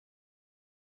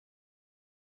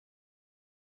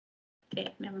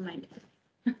Okay, never mind.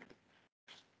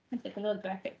 It's a little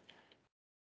graphic.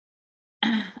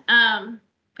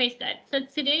 Praise God. So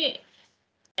today,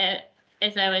 uh,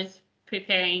 as I was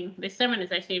preparing, this sermon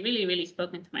has actually really, really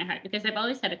spoken to my heart because I've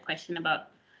always had a question about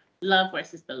love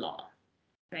versus the law,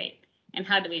 right? And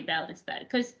how do we balance that?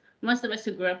 Because most of us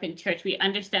who grew up in church, we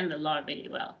understand the law really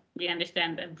well. We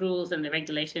understand the rules and the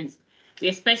regulations. We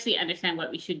especially understand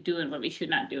what we should do and what we should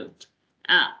not do.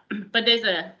 But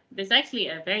there's actually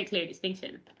a very clear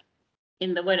distinction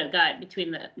in the Word of God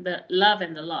between the love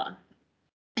and the law.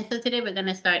 And so today we're going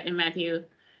to start in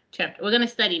we're going to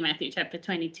study Matthew chapter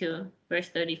 22, verse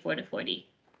 34 to 40.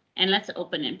 And let's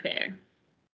open in prayer.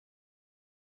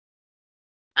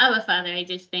 Our Father, I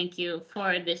just thank you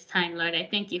for this time, Lord. I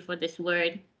thank you for this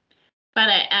word.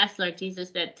 Father, I ask, Lord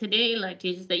Jesus, that today, Lord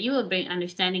Jesus, that you will bring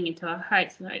understanding into our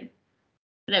hearts, Lord,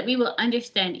 that we will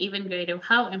understand even greater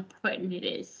how important it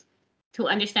is to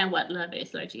understand what love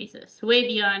is, Lord Jesus, way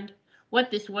beyond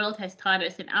what this world has taught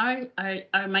us and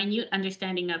our minute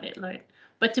understanding of it, Lord.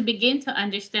 But to begin to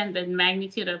understand the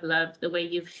magnitude of love the way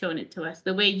you've shown it to us,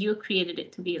 the way you created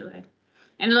it to be, Lord.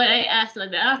 And Lord, I ask,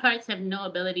 Lord, that our hearts have no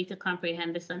ability to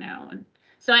comprehend this on our own.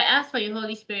 So I ask for your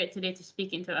Holy Spirit today to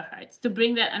speak into our hearts, to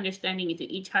bring that understanding into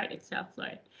each heart itself,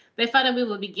 Lord. That, Father, we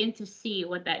will begin to see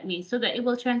what that means so that it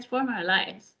will transform our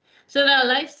lives. So that our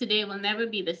lives today will never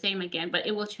be the same again, but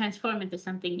it will transform into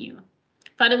something new.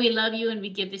 Father, we love you and we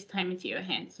give this time into your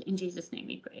hands. In Jesus' name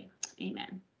we pray.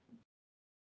 Amen.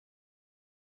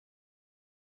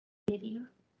 Video?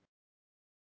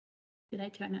 Did I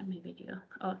turn on my video?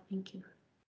 Oh, thank you.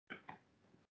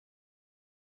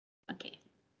 Okay.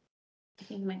 I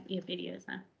think it might be a video,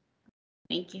 huh?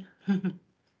 Thank you. All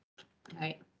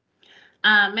right.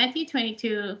 Matthew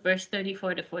 22, verse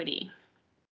 34 to 40.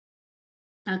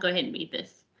 I'll go ahead and read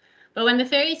this. But when the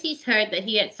Pharisees heard that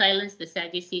he had silenced the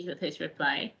Sadducees with his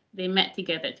reply, they met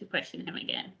together to question him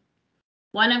again.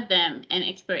 One of them, an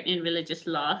expert in religious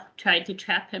law, tried to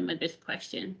trap him with this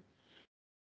question.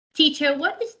 Teacher,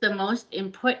 what is the most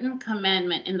important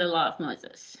commandment in the law of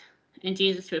Moses? And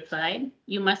Jesus replied,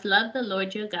 you must love the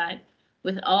Lord your God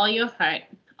with all your heart,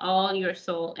 all your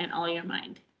soul, and all your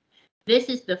mind. This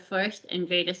is the first and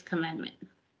greatest commandment.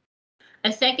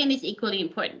 A second is equally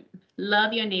important.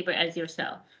 Love your neighbor as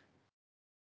yourself.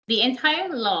 The entire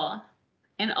law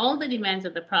and all the demands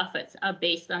of the prophets are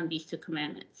based on these two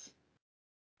commandments.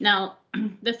 Now,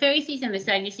 the Pharisees and the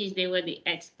Sadducees, they were the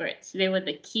experts. They were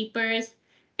the keepers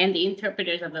and the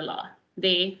interpreters of the law.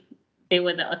 They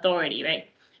were the authority, right?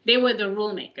 They were the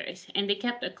rule makers, and they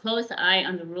kept a close eye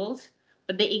on the rules,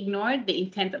 but they ignored the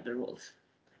intent of the rules,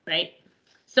 right?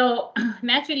 So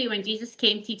naturally, when Jesus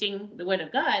came teaching the word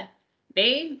of God,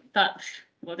 they thought,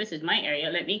 well, this is my area.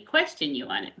 Let me question you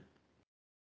on it.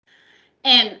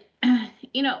 And, and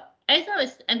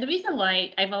the reason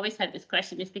why I've always had this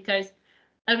question is because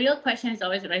a real question has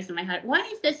always arisen in my heart. Why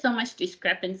is there so much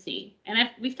discrepancy? And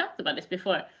we've talked about this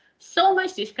before. So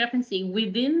much discrepancy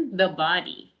within the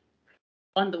body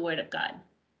on the word of God.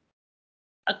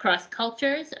 Across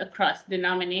cultures, across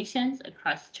denominations,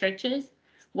 across churches.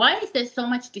 Why is there so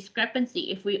much discrepancy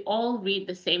if we all read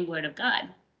the same word of God?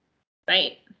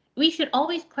 Right? We should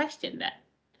always question that.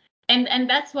 And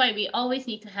that's why we always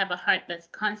need to have a heart that's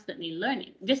constantly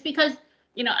learning. Just because,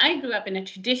 I grew up in a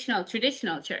traditional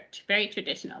church, very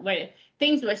traditional, where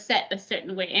things were set a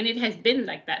certain way. And it has been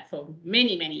like that for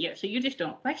many, many years. So you just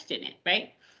don't question it,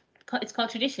 right? It's called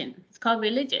tradition. It's called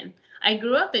religion. I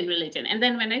grew up in religion. And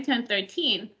then when I turned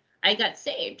 13, I got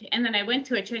saved. And then I went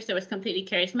to a church that was completely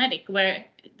charismatic, where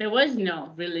there was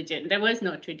no religion. There was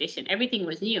no tradition. Everything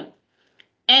was new.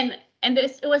 And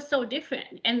it was so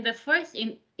different. And the first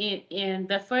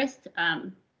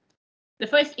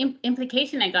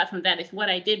implication I got from that is what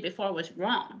I did before was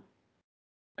wrong,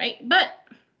 right? But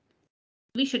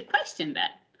we should question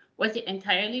that. Was it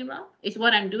entirely wrong? Is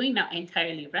what I'm doing now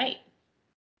entirely right?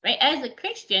 Right? As a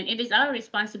Christian, it is our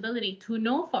responsibility to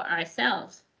know for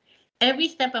ourselves every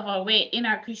step of our way in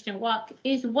our Christian walk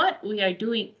is what we are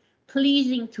doing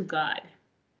pleasing to God.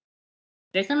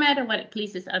 Doesn't matter what it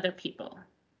pleases other people,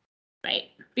 right?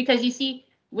 Because you see,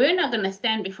 we're not going to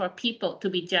stand before people to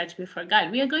be judged before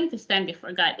God. We are going to stand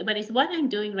before God. But is what I'm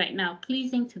doing right now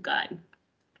pleasing to God?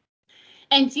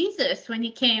 And Jesus, when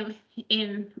he came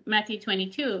in Matthew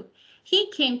 22,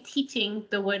 he came teaching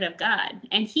the word of God.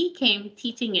 And he came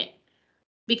teaching it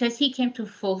because he came to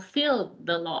fulfill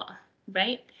the law,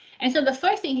 right? And so the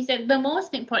first thing he said, the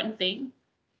most important thing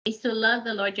is to love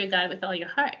the Lord your God with all your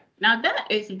heart. Now that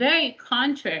is very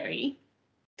contrary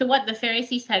to what the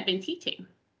Pharisees had been teaching.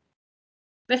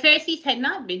 The Pharisees had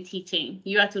not been teaching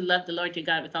you are to love the Lord your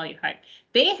God with all your heart.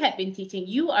 They had been teaching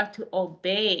you are to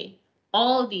obey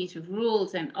all these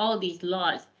rules and all these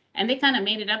laws. And they kind of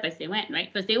made it up as they went,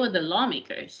 right? Because they were the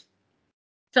lawmakers.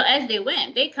 So as they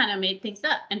went, they kind of made things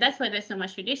up. And that's why there's so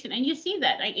much tradition. And you see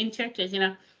that, right, in churches,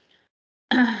 in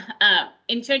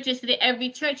churches today, every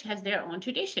church has their own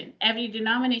tradition. Every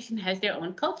denomination has their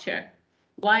own culture.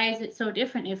 Why is it so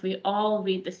different if we all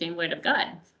read the same word of God?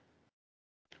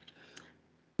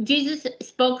 Jesus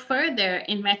spoke further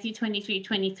in Matthew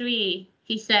 23:23.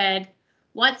 He said,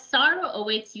 "What sorrow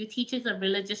awaits you, teachers of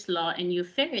religious law, and you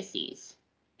Pharisees,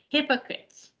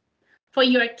 hypocrites! For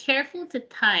you are careful to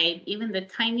tithe even the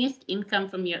tiniest income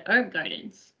from your herb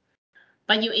gardens,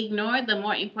 but you ignore the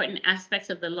more important aspects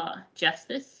of the law: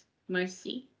 justice,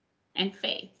 mercy, and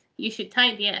faith. You should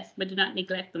tithe, yes, but do not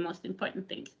neglect the most important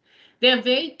things." They are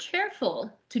very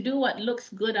careful to do what looks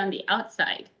good on the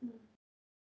outside,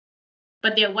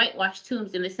 but they're whitewashed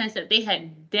tombs in the sense that they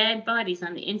had dead bodies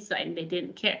on the inside and they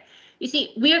didn't care. You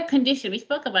see, we are conditioned. We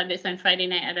spoke about this on Friday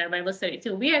night at our Bible study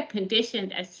too. We are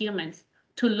conditioned as humans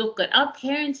to look good. Our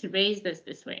parents raised us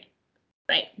this way,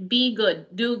 right? Be good,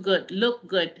 do good, look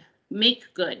good,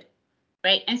 make good,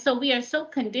 right? And so we are so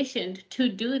conditioned to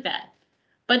do that.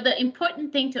 But the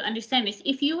important thing to understand is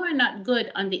if you are not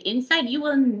good on the inside, you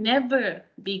will never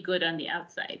be good on the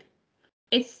outside.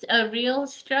 It's a real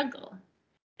struggle.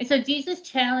 And so Jesus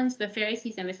challenged the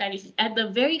Pharisees and the Sadducees at the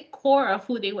very core of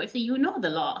who they were. So you know the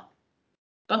law,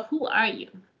 but who are you?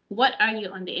 What are you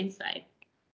on the inside?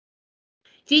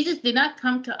 Jesus did not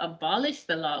come to abolish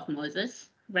the law of Moses,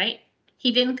 right?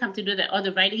 He didn't come to do that, or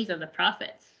the writings of the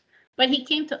prophets, but he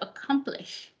came to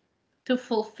accomplish, to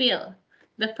fulfill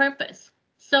the purpose.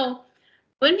 So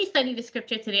when we study the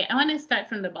scripture today, I want to start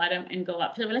from the bottom and go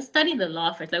up. So let's study the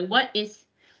law first. Like what does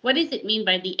it mean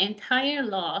by the entire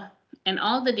law and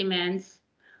all the demands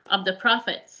of the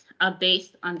prophets are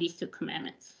based on these two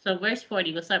commandments? So verse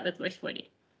 40, we'll start with verse 40.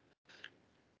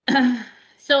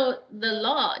 So the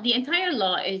law, the entire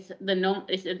law is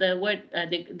the word,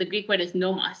 the Greek word is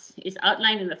nomos. It's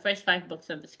outlined in the first 5 books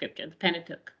of the scripture, the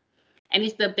Pentateuch. And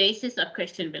it's the basis of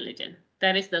Christian religion.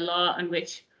 That is the law on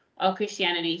which all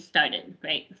Christianity started,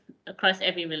 right? Across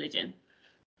every religion.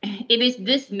 It is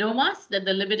this nomos that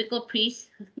the Levitical priests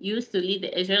used to lead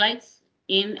the Israelites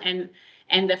in,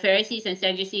 and the Pharisees and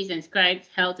Sadducees and scribes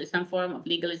held to some form of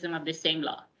legalism of the same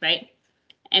law, right?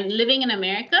 And living in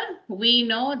America, we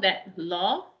know that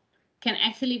law can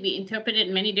actually be interpreted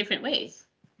in many different ways,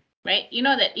 right? You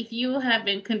know that if you have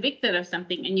been convicted of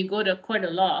something and you go to a court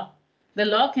of law, the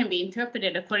law can be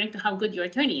interpreted according to how good your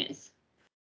attorney is,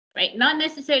 right? Not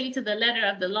necessarily to the letter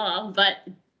of the law, but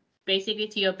basically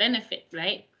to your benefit,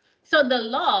 right? So the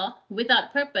law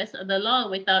without purpose, or the law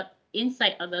without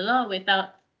insight, or the law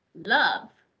without love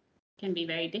can be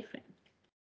very different.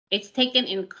 It's taken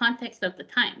in context of the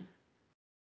time.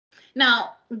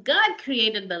 Now, God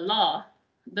created the law.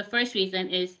 The first reason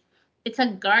is it's a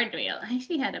guardrail. I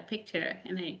actually had a picture,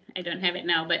 and I don't have it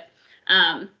now, but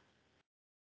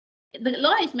the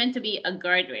law is meant to be a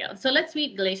guardrail. So let's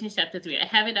read Galatians chapter 3. I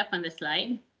have it up on the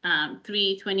slide,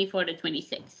 3:24 to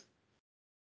 26.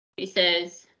 It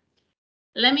says,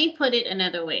 "Let me put it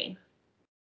another way.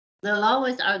 The law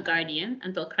was our guardian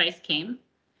until Christ came,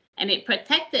 and it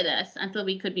protected us until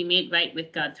we could be made right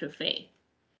with God through faith.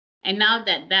 And now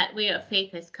that that way of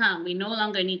faith has come, we no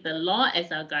longer need the law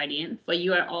as our guardian, for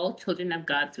you are all children of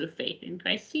God through faith in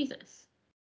Christ Jesus."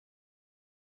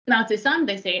 Now, to some,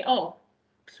 they say, "Oh,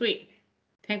 sweet,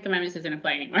 10 Commandments doesn't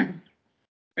apply anymore,"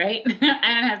 right?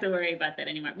 I don't have to worry about that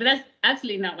anymore. But that's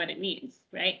absolutely not what it means,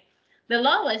 right? The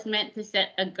law was meant to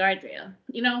set a guardrail.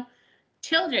 You know,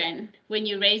 children, when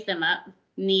you raise them up,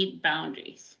 need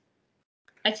boundaries.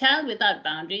 A child without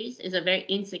boundaries is a very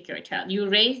insecure child. You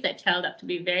raise that child up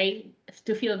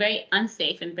to feel very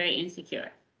unsafe and very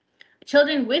insecure.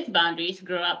 Children with boundaries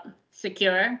grow up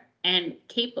secure and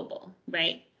capable,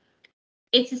 right?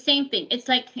 It's the same thing. It's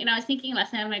like, I was thinking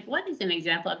last night, I'm like, what is an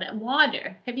example of that?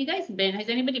 Water. Has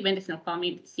anybody been to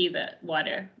Snoqualmie to see the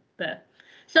water?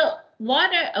 So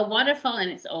a waterfall on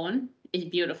its own is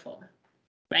beautiful,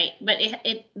 right? But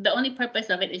the only purpose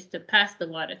of it is to pass the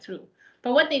water through.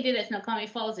 But what they did at Snoqualmie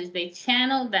Falls is they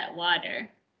channeled that water,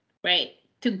 right,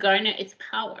 to garner its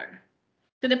power.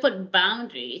 So they put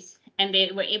boundaries and they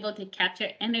were able to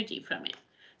capture energy from it.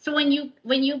 So when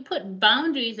you put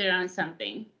boundaries around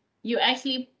something, you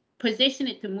actually position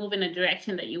it to move in a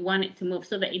direction that you want it to move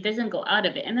so that it doesn't go out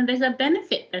of it. And then there's a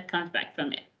benefit that comes back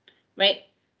from it, right?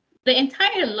 The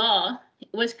entire law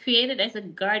was created as a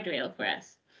guardrail for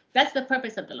us. That's the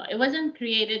purpose of the law. It wasn't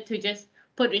created to just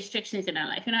put restrictions in our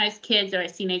life. As kids or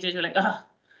as teenagers, we're like, oh,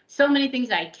 so many things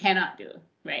I cannot do,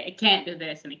 right? I can't do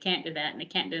this and I can't do that and I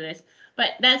can't do this.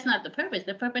 But that's not the purpose.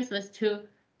 The purpose was to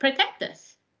protect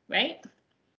us, right?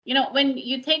 When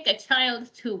you take a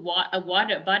child to a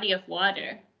body of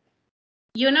water,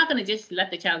 you're not going to just let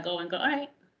the child go and go, all right,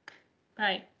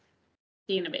 bye,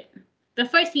 see you in a bit. The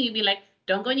first thing you'd be like,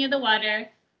 don't go near the water,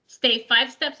 stay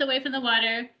 5 steps away from the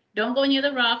water, don't go near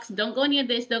the rocks, don't go near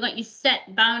this, don't go. You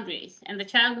set boundaries, and the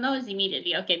child knows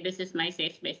immediately, okay, this is my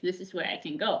safe space, this is where I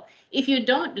can go. If you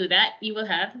don't do that, you will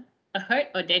have a hurt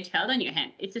or dead child on your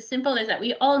hand. It's as simple as that.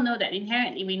 We all know that.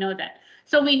 Inherently, we know that.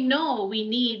 So we know we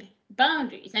need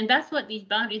boundaries, and that's what these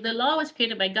boundaries, the law was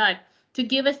created by God to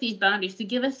give us these boundaries, to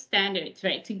give us standards,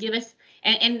 right? To give us,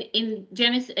 and in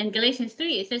Genesis and Galatians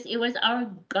 3, it says it was our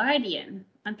guardian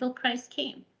until Christ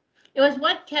came. It was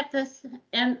what kept us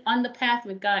on the path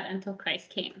with God until Christ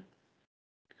came.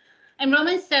 In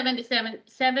Romans 7 to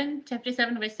 7, chapter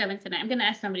 7, verse 7 to 9, I'm going to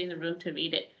ask somebody in the room to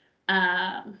read it.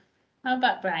 How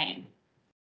about Brian?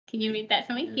 Can you read that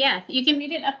for me? Yeah, you can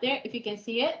read it up there if you can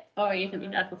see it, or you can read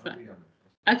it up in front.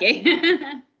 Okay.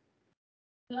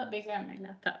 A lot bigger on my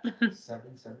laptop. 7.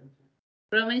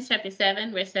 Romans chapter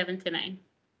 7, verse 7 to 9.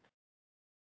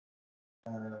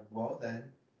 Well then,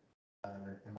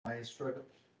 am I struggling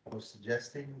or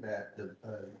suggesting that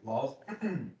the laws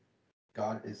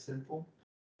God is sinful?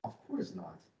 Of course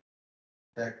not.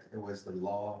 In fact, it was the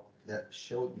law that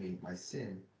showed me my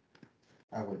sin.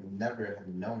 I would never have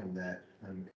known that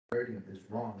converting is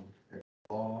wrong if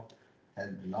the law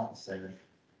had not said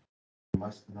you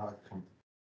must not come.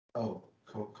 Oh,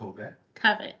 covet.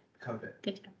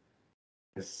 Good job.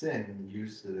 The sin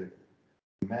used to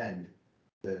command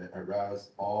to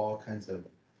arouse all kinds of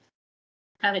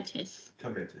Covetous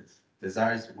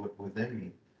desires within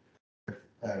me. If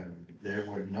there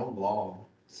were no law,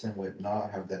 sin would not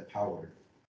have that power.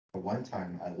 At one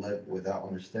time, I lived without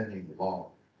understanding the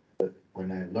law, but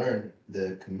when I learned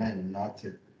the command not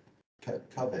to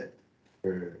covet,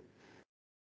 for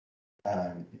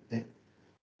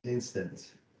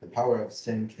instance, the power of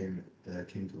sin came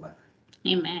to life.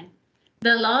 Amen.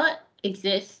 The law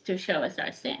exists to show us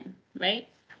our sin, right?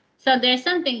 So there's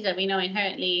some things that we know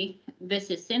inherently this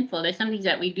is sinful. There's some things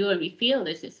that we do and we feel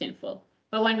this is sinful.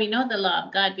 But when we know the law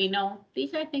of God, we know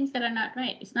these are things that are not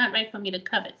right. It's not right for me to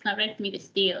covet. It's not right for me to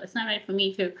steal. It's not right for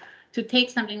me to take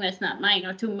something that's not mine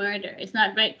or to murder. It's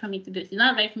not right for me to do. It's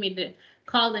not right for me to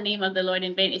call the name of the Lord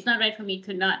in vain. It's not right for me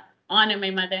to not honor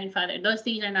my mother and father. Those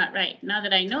things are not right. Now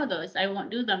that I know those, I won't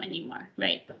do them anymore,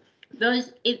 right?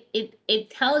 Those it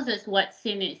tells us what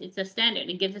sin is. It's a standard.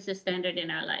 It gives us a standard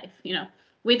in our life.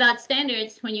 Without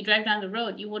standards, when you drive down the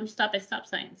road, you wouldn't stop at stop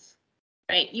signs,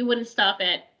 right? You wouldn't stop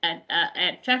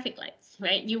at traffic lights,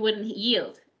 right? You wouldn't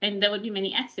yield, and there would be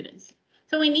many accidents.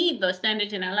 So we need those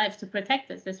standards in our lives to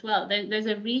protect us as well. There's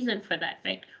a reason for that,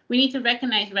 right? We need to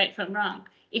recognize right from wrong.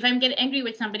 If I'm getting angry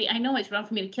with somebody, I know it's wrong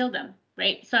for me to kill them,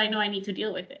 right? So I know I need to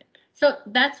deal with it. So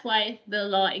that's why the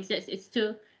law exists. It's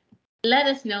to let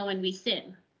us know when we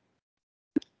sin.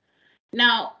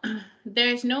 Now,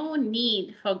 there's no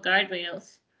need for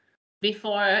guardrails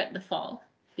before the fall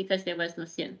because there was no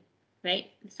sin,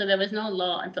 right? So there was no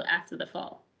law until after the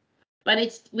fall. But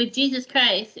it's with Jesus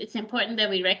Christ, it's important that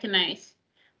we recognize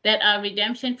that our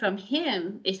redemption from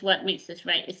him is what makes us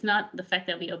right. It's not the fact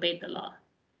that we obeyed the law,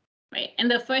 right?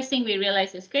 And the first thing we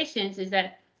realize as Christians is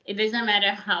that it doesn't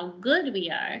matter how good we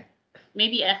are.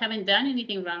 Maybe I haven't done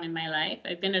anything wrong in my life.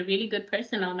 I've been a really good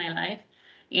person all my life.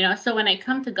 So when I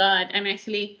come to God,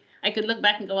 I could look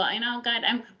back and go, well, God,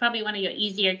 I'm probably one of your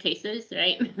easier cases,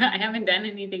 right? I haven't done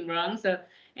anything wrong. So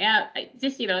yeah,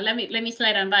 just, let me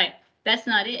slide on by. That's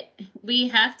not it. We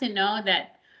have to know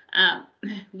that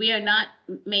we are not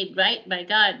made right by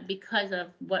God because of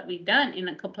what we've done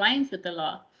in compliance with the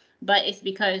law, but it's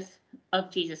because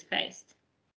of Jesus Christ.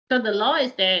 So the law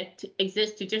is there to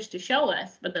exist just to show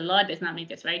us, but the law does not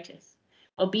make us righteous.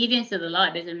 Obedience to the law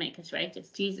doesn't make us righteous.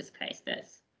 Jesus Christ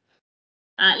does.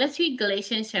 Let's read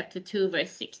Galatians chapter 2,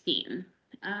 verse 16.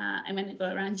 I'm going to go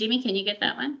around. Jimmy, can you get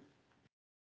that one?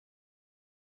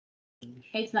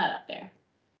 It's not up there.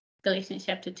 Galatians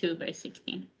chapter 2, verse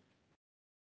 16.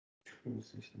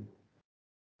 16.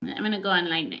 I'm going to go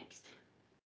online next.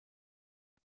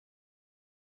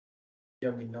 Yeah,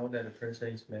 we know that a person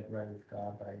is made right with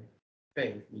God by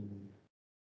faith in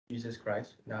Jesus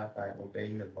Christ, not by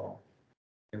obeying the law.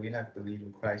 And we have to believe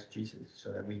in Christ Jesus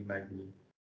so that we might be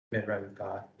made right with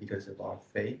God because of our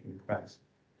faith in Christ,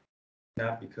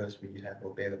 not because we have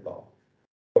obeyed the law.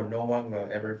 For no one will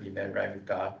ever be made right with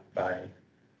God by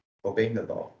obeying the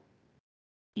law.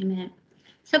 Amen.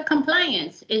 So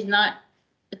compliance is not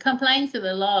compliance to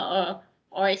the law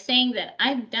or saying that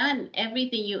I've done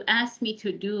everything you asked me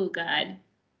to do, God,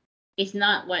 is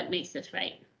not what makes us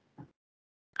right.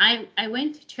 I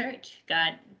went to church,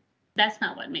 God. That's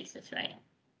not what makes us right.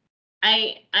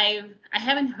 I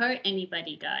haven't hurt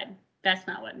anybody, God. That's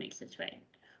not what makes us right.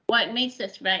 What makes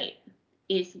us right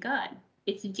is God.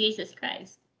 It's Jesus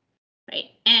Christ,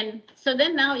 right? And so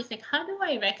then now it's like, how do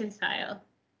I reconcile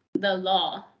the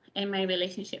law and my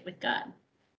relationship with God?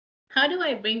 How do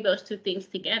I bring those two things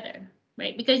together,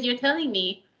 right? Because you're telling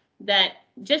me that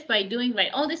just by doing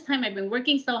right, all this time I've been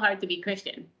working so hard to be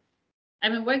Christian.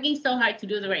 I've been working so hard to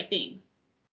do the right thing.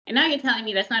 And now you're telling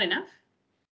me that's not enough,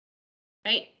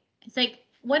 right? It's like,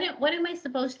 what am I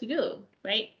supposed to do,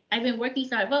 right? I've been working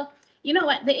so hard. Well, you know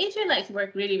what? The Israelites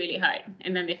worked really, really hard,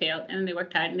 and then they failed, and then they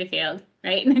worked hard and they failed,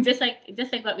 right? And just like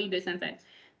what we do sometimes.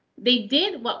 They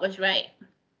did what was right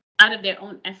out of their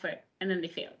own effort, and then they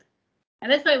failed.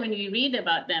 And that's why when we read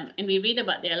about them and we read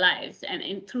about their lives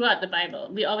and throughout the Bible,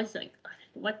 we always like,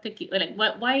 what to keep like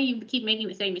what why you keep making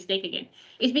the same mistake again?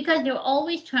 It's because they're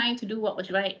always trying to do what was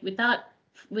right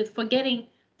with forgetting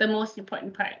the most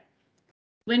important part.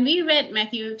 When we read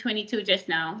Matthew 22 just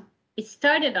now, it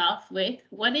started off with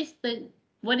what is the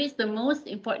most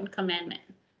important commandment?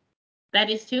 That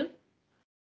is to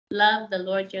love the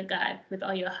Lord your God with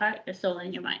all your heart, your soul,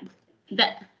 and your mind.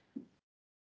 That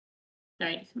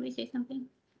Sorry, did somebody say something?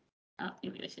 Oh,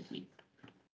 maybe it was just me.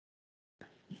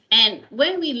 And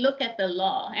when we look at the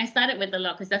law, I started with the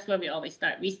law because that's where we always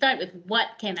start. We start with what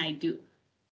can I do,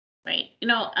 right?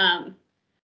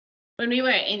 When we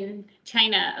were in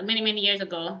China many many years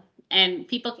ago, and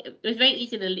people, it was very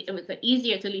easy it was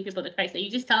easier to lead people to Christ. So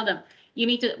you just tell them you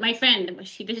need to. My friend,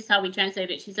 this is how we translate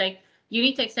it. She's like, you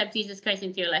need to accept Jesus Christ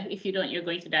into your life. If you don't, you're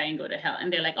going to die and go to hell.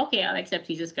 And they're like, okay, I'll accept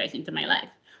Jesus Christ into my life.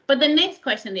 But the next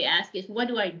question they ask is, what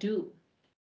do I do?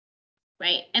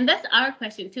 Right? And that's our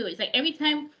question too. It's like every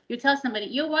time you tell somebody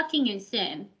you're walking in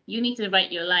sin, you need to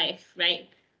write your life, right?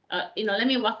 Let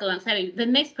me walk alongside you. The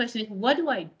next question is, what do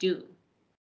I do?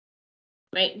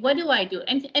 Right? What do I do?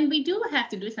 And we do have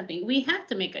to do something. We have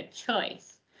to make a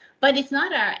choice. But it's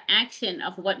not our action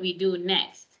of what we do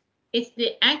next. It's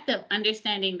the act of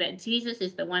understanding that Jesus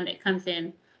is the one that comes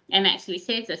in and actually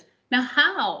saves us. Now,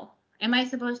 how am I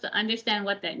supposed to understand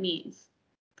what that means?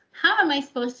 How am I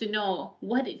supposed to know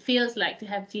what it feels like to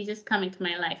have Jesus come into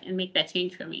my life and make that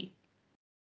change for me?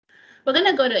 We're going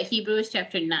to go to Hebrews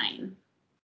chapter 9.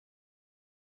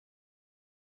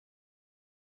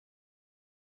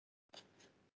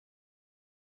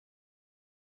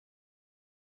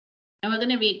 And we're going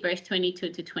to read verse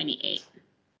 22 to 28.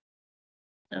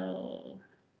 So,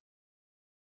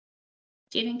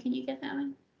 Jaden, can you get that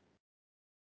one?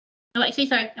 Oh, actually,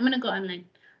 sorry. I'm going to go online.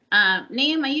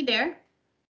 Naeem, are you there?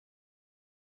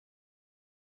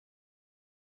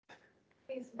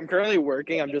 I'm currently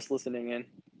working. I'm just listening in.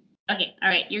 Okay. All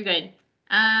right. You're good.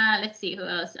 Let's see who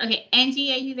else. Okay.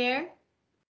 Angie, are you there?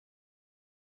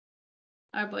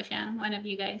 Or Boshan, one of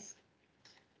you guys.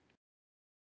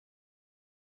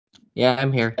 Yeah,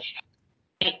 I'm here.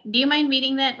 Okay. Do you mind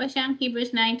reading that, Boshan?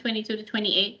 Hebrews 9, 22 to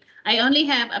 28. I only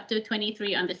have up to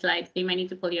 23 on the slides. So you might need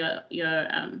to pull your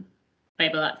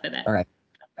Bible out for that. All right.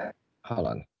 Hold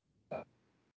on.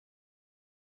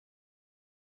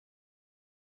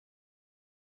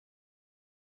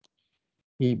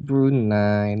 Hebrew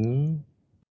 9,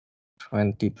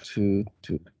 22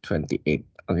 to 28.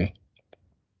 Okay.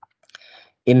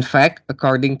 In fact,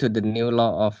 according to the new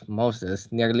law of Moses,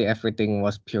 nearly everything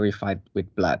was purified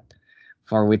with blood.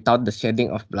 For without the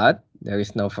shedding of blood, there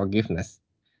is no forgiveness.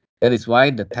 That is why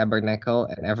the tabernacle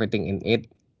and everything in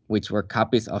it, which were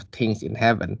copies of things in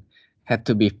heaven, had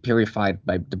to be purified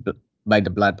by the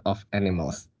blood of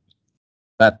animals.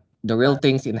 But the real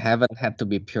things in heaven had to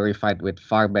be purified with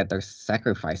far better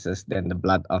sacrifices than the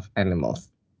blood of animals.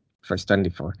 Verse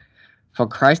 24. For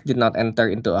Christ did not enter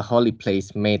into a holy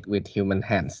place made with human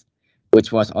hands,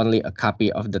 which was only a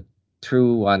copy of the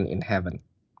true one in heaven.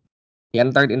 He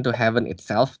entered into heaven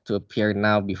itself to appear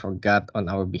now before God on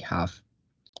our behalf.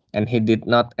 And he did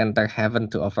not enter heaven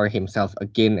to offer himself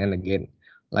again and again,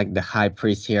 like the high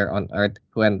priest here on earth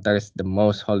who enters the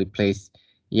most holy place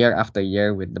year after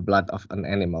year with the blood of an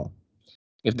animal.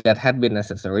 If that had been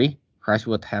necessary, Christ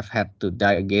would have had to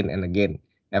die again and again,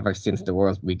 ever since the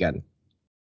world began.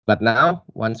 But now,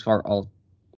 once for all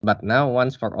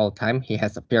time, he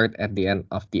has appeared at the end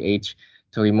of the age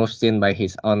to remove sin by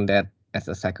his own death as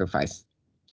a sacrifice.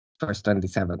 Verse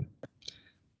 27.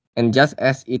 And just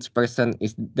as each person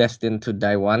is destined to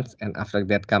die once, and after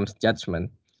that comes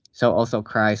judgment, so also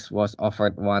Christ was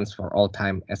offered once for all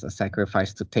time as a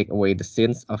sacrifice to take away the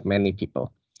sins of many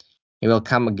people. He will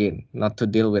come again, not to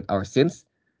deal with our sins,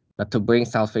 but to bring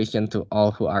salvation to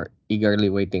all who are eagerly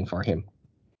waiting for him.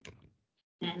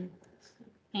 Amen.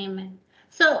 Amen.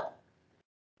 So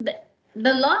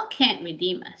the law can't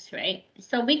redeem us, right?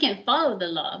 So we can follow the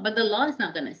law, but the law is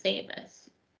not going to save us.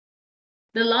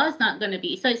 The law is not going to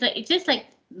be. So it's just like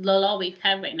the law we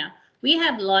have right now. We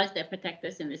have laws that protect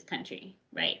us in this country,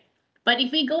 right? But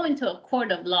if we go into a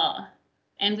court of law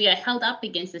and we are held up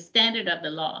against the standard of the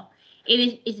law,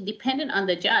 it's dependent on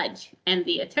the judge and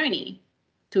the attorney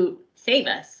to save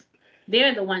us.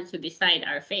 They're the ones who decide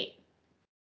our fate.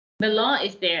 The law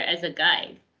is there as a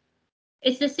guide.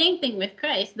 It's the same thing with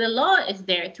Christ. The law is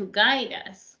there to guide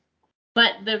us.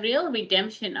 But the real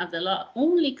redemption of the law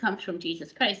only comes from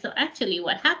Jesus Christ. So actually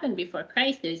what happened before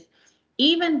Christ is,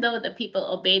 even though the people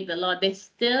obeyed the law, there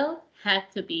still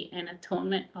had to be an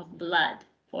atonement of blood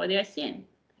for their sin.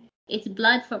 It's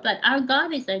blood for blood. Our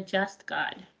God is a just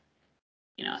God.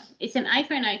 You know, it's an eye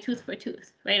for an eye, tooth for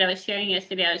tooth, right? I was sharing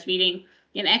yesterday, I was reading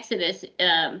in Exodus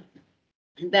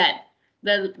that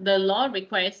the law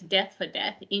requires death for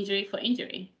death, injury for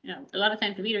injury. You know, a lot of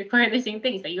times we require the same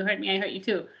things. Like, you hurt me, I hurt you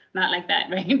too. Not like that,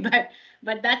 right?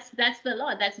 But that's the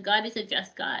law. That's God is a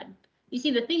just God. You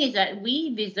see, the thing is that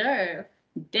we deserve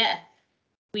death.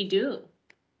 We do.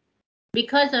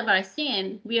 Because of our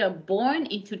sin, we are born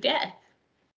into death.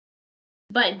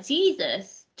 But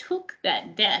Jesus took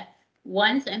that death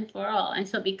once and for all. And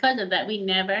so because of that, we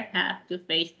never have to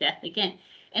face death again.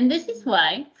 And this is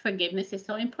why forgiveness is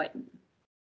so important.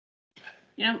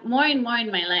 You know, more and more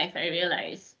in my life, I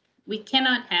realize we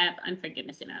cannot have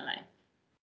unforgiveness in our life.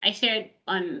 I shared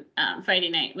on Friday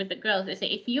night with the girls, I say,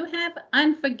 if you have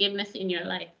unforgiveness in your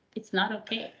life, it's not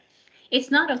okay.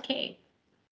 It's not okay.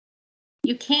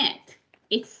 You can't.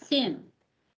 It's sin.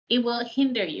 It will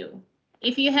hinder you.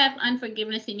 If you have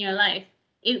unforgiveness in your life,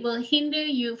 it will hinder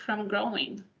you from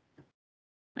growing,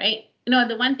 right? You know,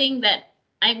 the one thing that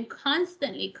I'm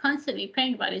constantly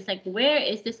praying about is like, where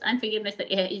is this unforgiveness?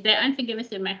 Is there unforgiveness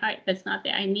in my heart that's not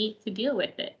there? I need to deal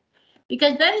with it.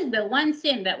 Because that is the one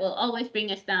sin that will always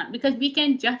bring us down, because we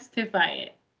can justify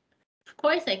it. Of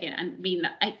course I can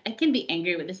be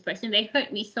angry with this person. They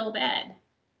hurt me so bad.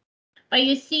 But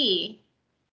you see,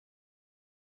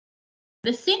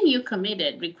 the sin you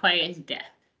committed requires death.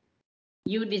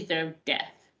 You deserve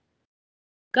death.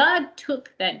 God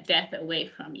took that death away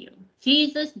from you.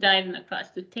 Jesus died on the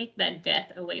cross to take that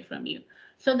death away from you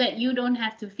so that you don't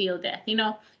have to feel death. You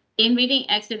know, in reading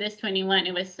Exodus 21,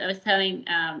 I was telling,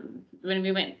 when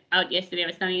we went out yesterday, I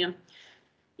was telling you,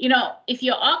 you know, if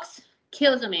your ox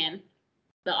kills a man,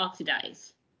 the ox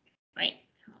dies, right?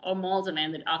 Or mauls a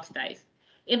man, the ox dies.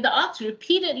 If the ox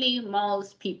repeatedly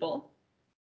mauls people,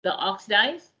 the ox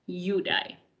dies, you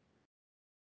die.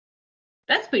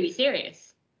 That's pretty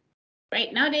serious.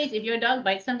 Right? Nowadays, if your dog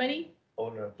bites somebody,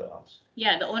 Owner of the ox.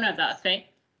 yeah, the owner of the ox, right?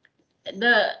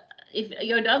 If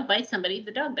your dog bites somebody,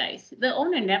 the dog dies. The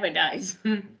owner never dies,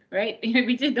 right?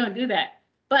 We just don't do that.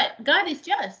 But God is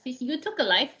just. You took a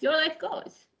life, your life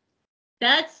goes.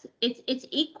 It's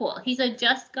equal. He's a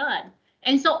just God.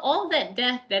 And so all that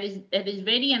death that is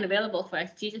ready and available for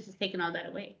us, Jesus has taken all that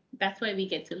away. That's why we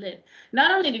get to live.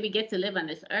 Not only do we get to live on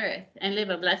this earth and live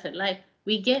a blessed life,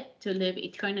 we get to live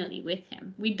eternally with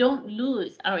him. We don't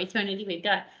lose our eternity with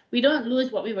God. We don't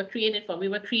lose what we were created for. We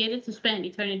were created to spend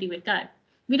eternity with God.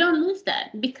 We don't lose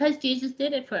that because Jesus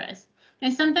did it for us.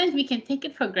 And sometimes we can take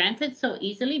it for granted so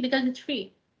easily because it's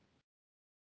free.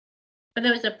 But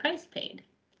there was a price paid.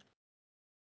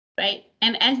 Right?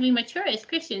 And as we mature as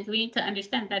Christians, we need to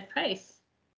understand that price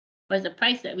was a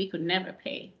price that we could never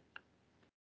pay.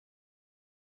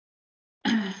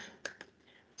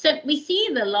 So we see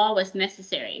the law was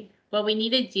necessary, but we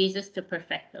needed Jesus to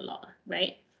perfect the law,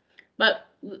 right? But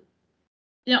you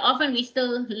know, often we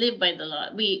still live by the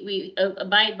law. We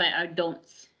abide by our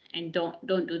don'ts and don't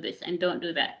do this and don't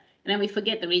do that, and then we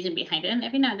forget the reason behind it. And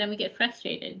every now and then we get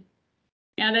frustrated.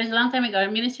 You know, there's a long time ago, I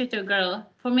ministered to a girl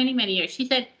for many years. She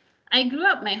said, "I grew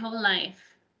up my whole life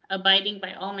abiding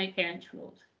by all my parents'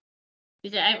 rules."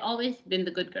 She said, "I've always been the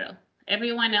good girl.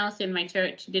 Everyone else in my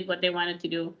church did what they wanted to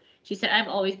do." She said, "I've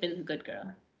always been the good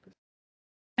girl."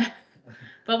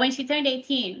 But when she turned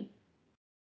 18,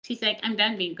 she's like, "I'm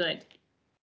done being good."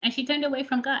 And she turned away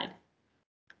from God.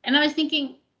 And I was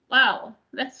thinking, wow,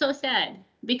 that's so sad,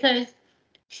 because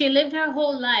she lived her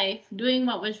whole life doing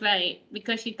what was right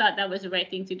because she thought that was the right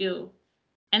thing to do.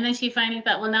 And then she finally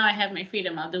thought, well, now I have my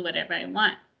freedom. I'll do whatever I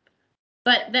want.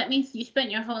 But that means you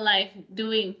spent your whole life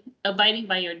abiding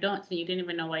by your don'ts, and you didn't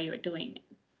even know why you were doing it.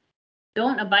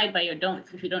 Don't abide by your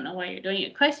don'ts if you don't know why you're doing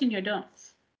it. Question your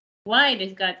don'ts. Why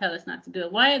does God tell us not to do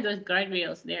it? Why are those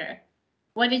guardrails there?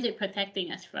 What is it protecting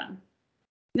us from?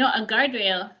 You know, a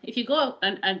guardrail, if you go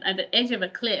on the edge of a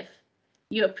cliff,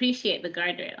 you appreciate the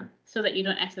guardrail so that you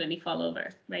don't accidentally fall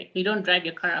over, right? You don't drive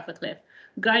your car off a cliff.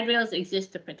 Guardrails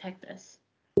exist to protect us.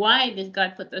 Why does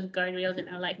God put those guardrails in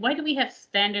our life? Why do we have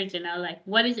standards in our life?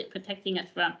 What is it protecting us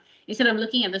from? Instead of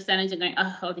looking at the standards and going,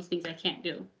 oh, all these things I can't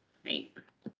do, right?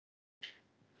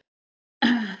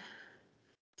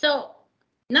 So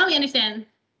now we understand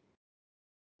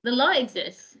the law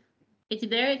exists. It's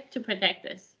there to protect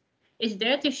us. It's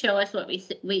there to show us what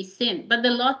we sin, but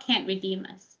the law can't redeem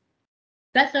us.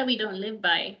 That's why we don't live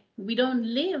by. We don't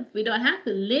have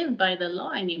to live by the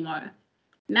law anymore.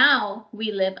 Now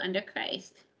we live under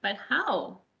Christ. But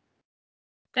how?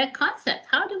 That concept,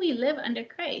 how do we live under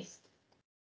Christ?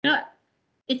 You know,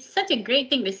 it's such a great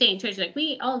thing to say in church, like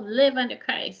we all live under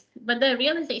Christ, but the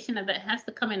realization of that has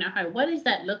to come in our heart. What does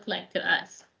that look like to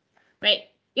us? Right?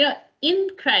 You know, in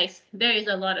Christ, there is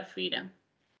a lot of freedom.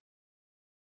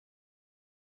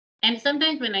 And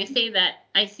sometimes when I say that,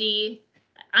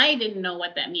 I didn't know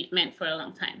what that meant for a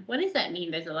long time. What does that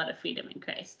mean? There's a lot of freedom in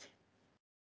Christ,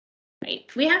 right?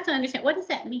 We have to understand, what does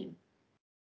that mean?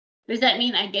 Does that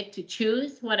mean I get to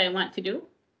choose what I want to do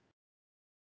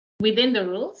within the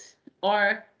rules?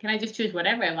 Or can I just choose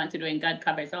whatever I want to do and God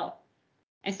covers all?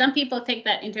 And some people take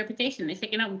that interpretation. They say,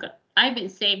 you know, I've been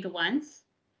saved once.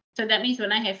 So that means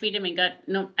when I have freedom in God,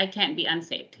 no, I can't be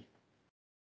unsaved.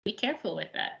 Be careful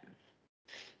with that.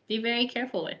 Be very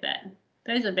careful with that.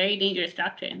 That is a very dangerous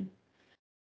doctrine.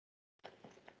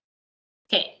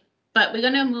 Okay, but we're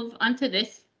going to move on to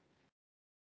this.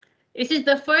 This is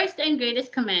the first and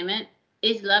greatest commandment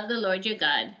is love the Lord your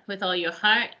God with all your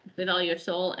heart, with all your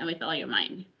soul, and with all your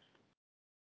mind.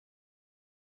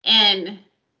 And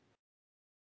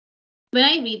when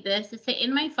I read this, it says,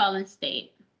 in my fallen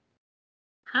state,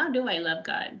 how do I love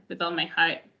God with all my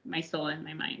heart, my soul, and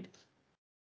my mind?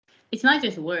 It's not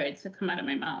just words that come out of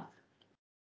my mouth.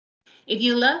 If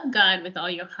you love God with all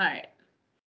your heart,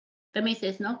 that means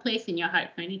there's no place in your heart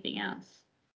for anything else.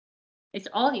 It's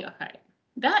all your heart.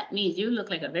 That means you look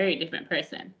like a very different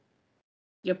person.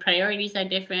 Your priorities are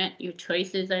different. Your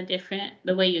choices are different.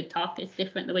 The way you talk is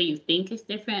different. The way you think is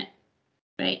different,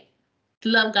 right? To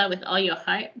love God with all your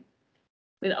heart,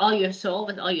 with all your soul,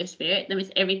 with all your spirit, that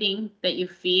means everything that you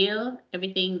feel,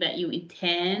 everything that you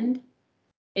intend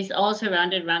is all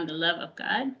surrounded around the love of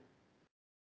God.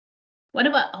 What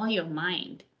about all your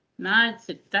mind? Now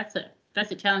that's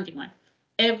a challenging one.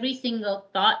 Every single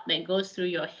thought that goes through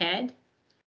your head,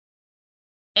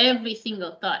 every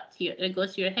single thought that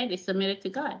goes through your head is submitted to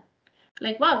God.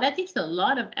 Like, wow, that takes a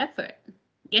lot of effort.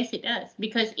 Yes, it does.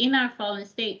 Because in our fallen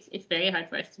states, it's very hard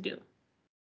for us to do.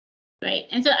 Right?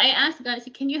 And so I asked God, I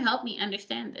said, can you help me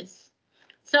understand this?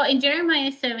 So in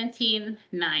Jeremiah 17:9,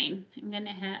 I'm going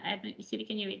to have, Siri,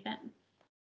 can you read that?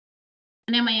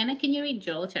 And then Mayana, can you read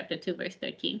Joel chapter 2, verse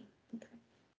 13?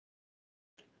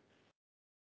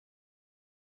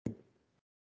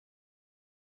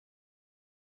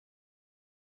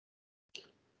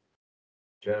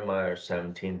 Jeremiah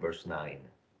 17, verse 9.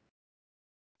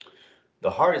 The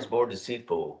heart is more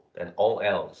deceitful than all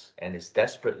else and is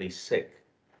desperately sick.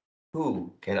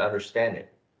 Who can understand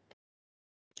it?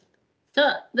 So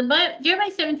the Bible,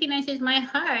 Jeremiah 17:9 says, my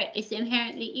heart is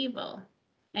inherently evil.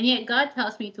 And yet God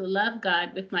tells me to love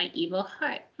God with my evil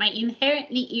heart, my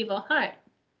inherently evil heart.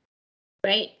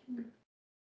 Right?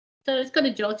 So let's go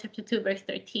to Joel chapter 2, verse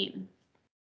 13.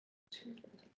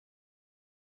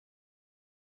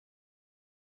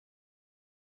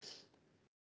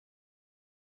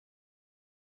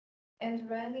 And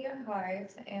rend your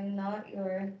heart and not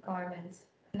your garments.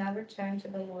 Never turn to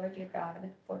the Lord your God,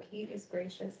 for he is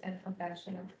gracious and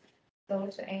compassionate, slow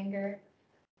to anger,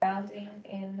 abounding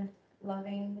in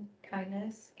loving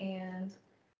kindness, and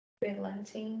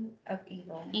relenting of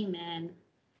evil. Amen.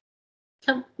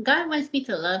 So God wants me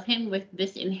to love him with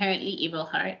this inherently evil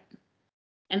heart.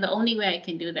 And the only way I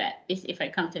can do that is if I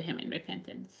come to him in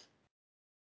repentance.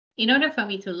 In order for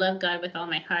me to love God with all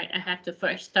my heart, I have to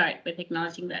first start with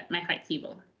acknowledging that my heart's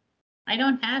evil. I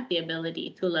don't have the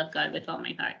ability to love God with all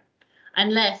my heart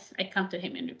unless I come to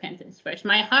him in repentance first.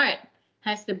 My heart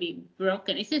has to be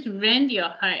broken. It says rend your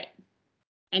heart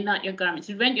and not your garments.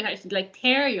 Rend your heart. It's like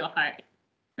tear your heart,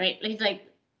 right? It's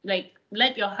like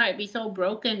let your heart be so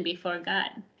broken before God.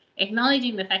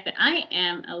 Acknowledging the fact that I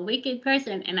am a wicked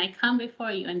person and I come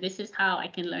before you, and this is how I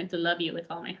can learn to love you with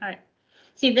all my heart.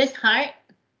 See, this heart,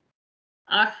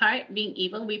 our heart being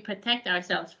evil, we protect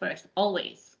ourselves first,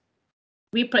 always.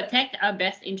 We protect our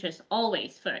best interests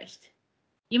always first.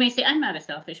 You may say, I'm not a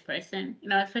selfish person. You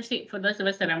know, especially for those of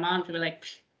us that are moms, we're like,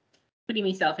 what do you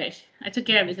mean selfish? I took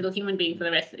care of this little human being for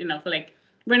the rest,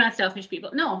 we're not selfish people.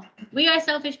 No, we are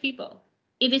selfish people.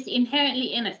 It is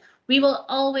inherently in us. We will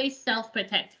always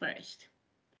self-protect first.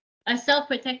 A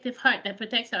self-protective heart that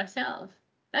protects ourselves,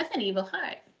 that's an evil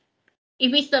heart.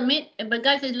 If we submit, but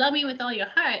God says, love me with all your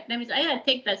heart, that means I got to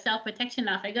take that self-protection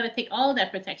off. I got to take all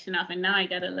that protection off. And now I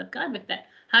got to love God with that.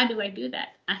 How do I do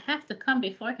that? I have to come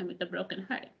before him with a broken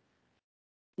heart.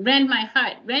 Rend my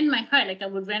heart like I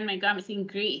would rend my garments in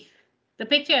grief. The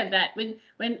picture of that, when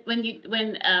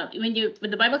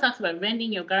the Bible talks about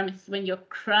rending your garments, when you're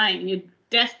crying, you're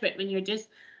desperate, when you're just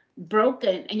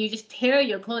broken and you just tear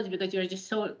your clothes because you're just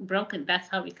so broken. That's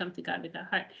how we come to God with our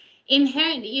heart.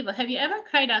 Inherent evil. Have you ever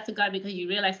cried out to God because you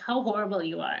realize how horrible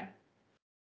you are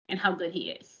and how good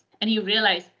he is? And you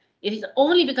realize it is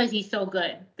only because he's so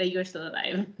good that you're still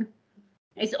alive.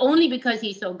 It's only because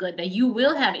he's so good that you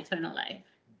will have eternal life.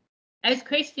 As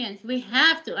Christians, we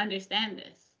have to understand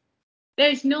this.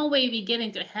 There's no way we get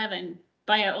into heaven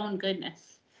by our own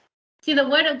goodness. See, the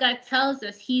word of God tells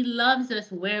us he loves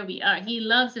us where we are. He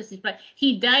loves us.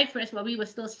 He died for us while we were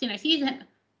still sinners. He's an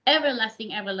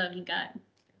everlasting, ever-loving God.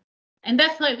 And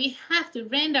that's why we have to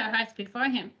rend our hearts before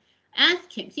him.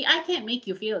 Ask him. See, I can't make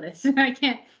you feel this. I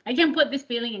can't put this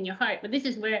feeling in your heart. But this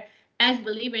is where, as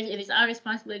believers, it is our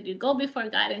responsibility to go before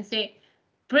God and say,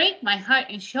 break my heart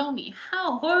and show me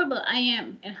how horrible I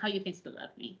am and how you can still love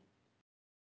me.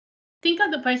 Think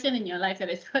of the person in your life that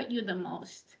has hurt you the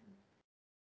most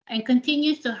and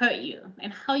continues to hurt you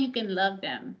and how you can love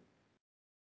them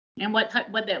and what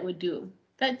that would do.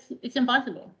 It's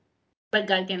impossible. But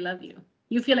God can love you.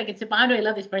 You feel like how do I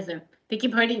love this person? They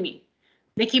keep hurting me.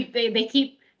 They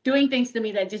keep doing things to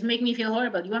me that just make me feel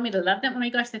horrible. You want me to love them? Oh my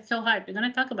gosh, that's so hard. We're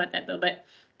gonna talk about that though, but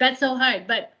that's so hard.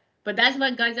 But that's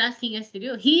what God's asking us to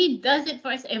do. He does it for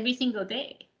us every single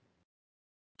day.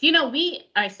 You know, we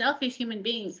are selfish human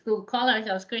beings who call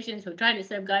ourselves Christians, who try to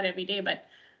serve God every day, but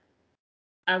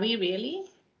are we really?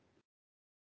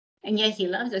 And yet he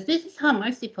loves us. This is how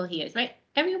merciful he is, right?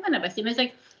 Every one of us. You know,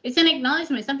 it's an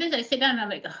acknowledgement. Sometimes I sit down and I'm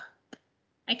like, oh,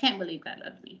 I can't believe God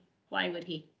loves me. Why would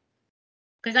he?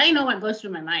 Because I know what goes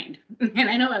through my mind and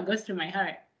I know what goes through my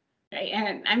heart, right?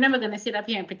 And I'm never going to sit up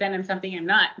here and pretend I'm something I'm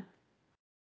not.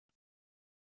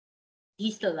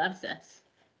 He still loves us.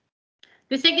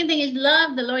 The second thing is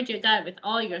love the Lord your God with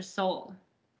all your soul.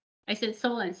 I said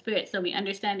soul and spirit, so we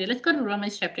understand it. Let's go to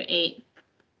Romans chapter 8,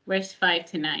 verse 5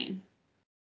 to 9.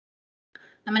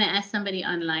 I'm going to ask somebody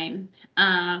online.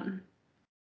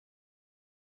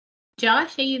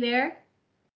 Josh, are you there?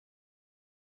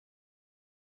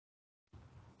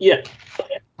 Yeah.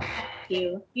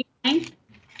 You mind?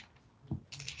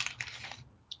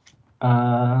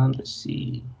 Let's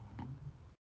see.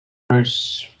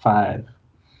 Verse 5.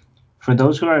 For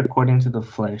those who are according to the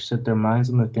flesh set their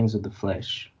minds on the things of the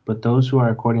flesh, but those who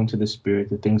are according to the Spirit,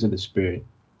 the things of the Spirit.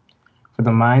 For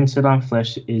the mind set on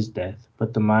flesh is death,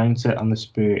 but the mind set on the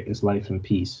Spirit is life and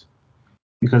peace.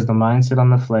 Because the mind set on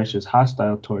the flesh is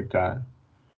hostile toward God.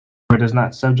 For it does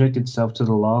not subject itself to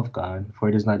the law of God, for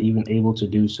it is not even able to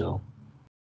do so.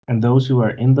 And those who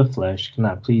are in the flesh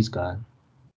cannot please God.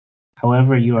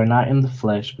 However, you are not in the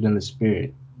flesh, but in the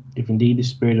Spirit, if indeed the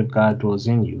Spirit of God dwells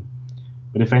in you.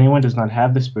 But if anyone does not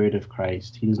have the Spirit of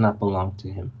Christ, he does not belong to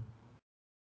him.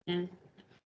 Yeah.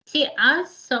 See, our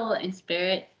soul and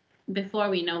spirit, before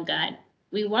we know God,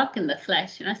 we walk in the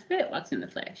flesh, and our spirit walks in the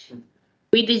flesh.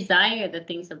 We desire the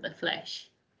things of the flesh.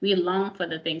 We long for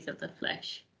the things of the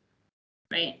flesh,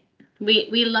 right?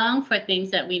 We long for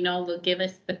things that we know will give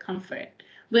us the comfort.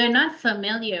 We're not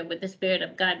familiar with the Spirit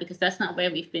of God because that's not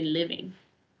where we've been living.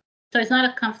 So it's not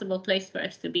a comfortable place for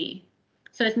us to be.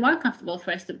 So it's more comfortable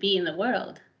for us to be in the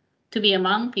world, to be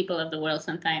among people of the world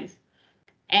sometimes,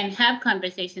 and have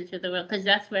conversations with the world because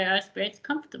that's where our spirit's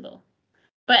comfortable.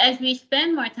 But as we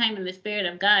spend more time in the Spirit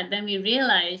of God, then we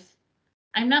realize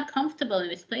I'm not comfortable in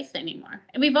this place anymore.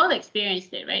 And we've all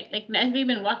experienced it, right? Like as we've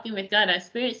been walking with God, our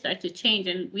spirits start to change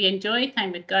and we enjoy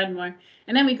time with God more.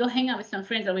 And then we go hang out with some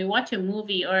friends or we watch a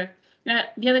movie or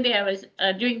the other day I was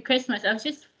during Christmas, I was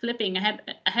just flipping. I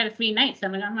had a free night. So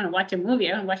I'm like, I'm going to watch a movie.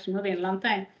 I haven't watched a movie in a long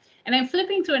time. And I'm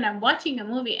flipping through and I'm watching a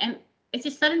movie and it's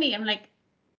just suddenly I'm like,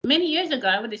 many years ago,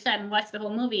 I would decide and watch the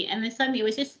whole movie. And then suddenly it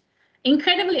was just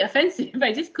incredibly offensive.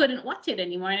 I just couldn't watch it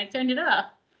anymore and I turned it off.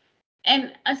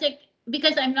 And I was like,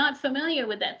 because I'm not familiar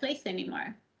with that place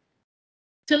anymore.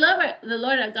 To love the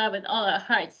Lord our God with all our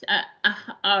hearts,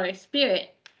 our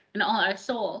spirit, and all our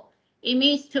soul, it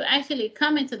means to actually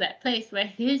come into that place where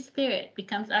His Spirit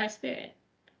becomes our spirit.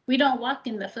 We don't walk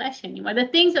in the flesh anymore. The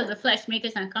things of the flesh make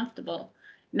us uncomfortable.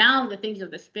 Now the things of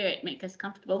the Spirit make us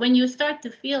comfortable. When you start to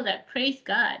feel that, praise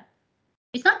God.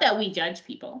 It's not that we judge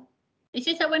people. It's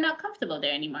just that we're not comfortable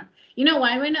there anymore. You know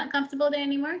why we're not comfortable there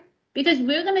anymore? Because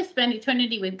we're going to spend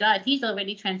eternity with God. He's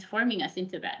already transforming us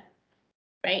into that,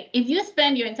 right? If you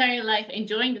spend your entire life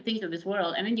enjoying the things of this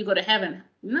world and then you go to heaven,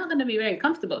 you're not going to be very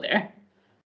comfortable there.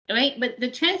 right? But the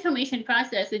transformation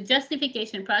process, the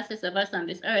justification process of us on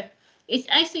this earth, is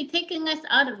actually taking us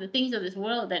out of the things of this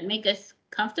world that make us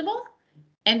comfortable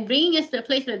and bringing us to a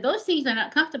place where those things are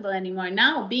not comfortable anymore.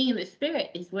 Now, being in the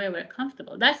spirit is where we're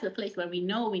comfortable. That's the place where we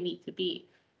know we need to be.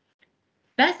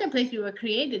 That's the place we were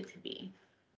created to be,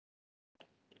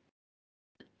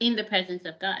 in the presence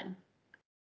of God.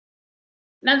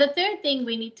 Now, the third thing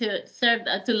we need to serve,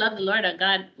 to love the Lord our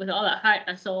God with all our heart,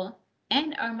 our soul,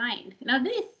 and our mind. Now,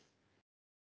 this,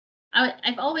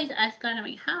 I've always asked God, I'm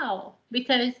like, how?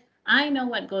 Because I know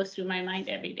what goes through my mind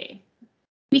every day.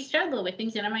 We struggle with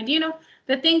things in our mind. You know,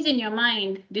 the things in your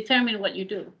mind determine what you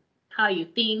do, how you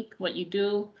think, what you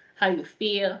do, how you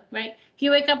feel, right? If you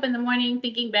wake up in the morning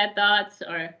thinking bad thoughts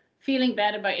or feeling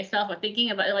bad about yourself or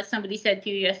thinking about what somebody said to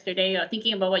you yesterday or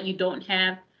thinking about what you don't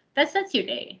have, that's your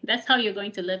day. That's how you're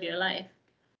going to live your life.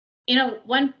 You know,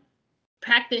 one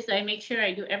practice I make sure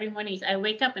I do every morning is I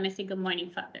wake up and I say, good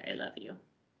morning, Father, I love you.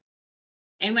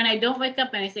 And when I don't wake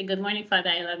up and I say, good morning, Father,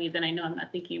 I love you, then I know I'm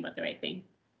not thinking about the right thing.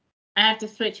 I have to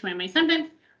switch my mind. Sometimes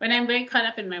when I'm very caught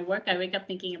up in my work, I wake up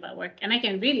thinking about work and I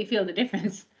can really feel the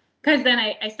difference because then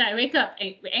I wake up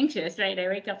anxious, right? I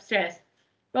wake up stressed.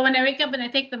 But when I wake up and I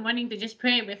take the morning to just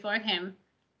pray before him,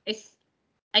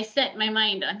 I set my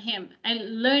mind on him. I'm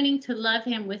learning to love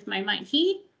him with my mind.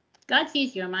 God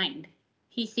sees your mind.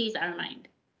 He sees our mind.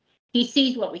 He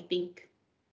sees what we think.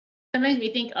 Sometimes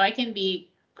we think, oh, I can be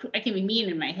mean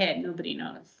in my head. Nobody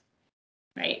knows,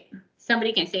 right?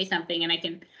 Somebody can say something and I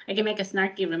can make a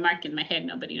snarky remark in my head.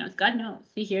 Nobody knows. God knows.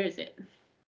 He hears it.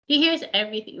 He hears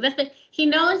everything. He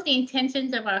knows the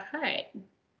intentions of our heart.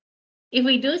 If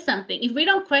we do something, if we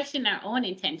don't question our own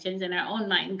intentions in our own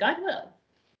mind, God will,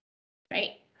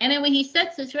 right? And then when he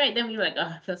sets us right, then we're like, oh,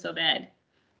 I feel so bad.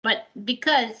 But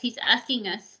because he's asking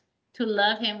us to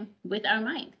love him with our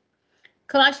mind.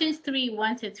 Colossians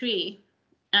 3:1-3.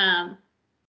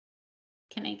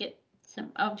 Can I get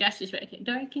some? Oh, Josh just read. Okay.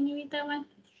 Dory, can you read that one?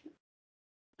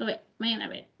 Oh, wait, mine I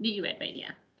read. Did you read right?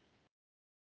 Yeah.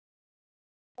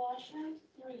 Colossians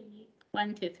 3,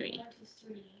 1-3. 1-3.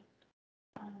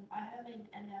 I have an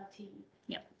NLT.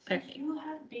 Yep, Since perfect. you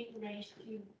have been raised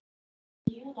to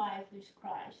new life with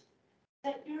Christ,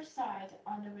 set your sight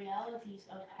on the realities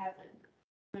of heaven,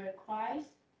 where Christ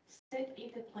sits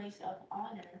in the place of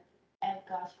honor at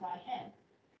God's right hand.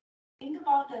 Think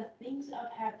about the things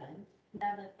of heaven,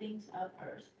 not the things of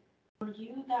earth. For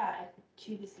you died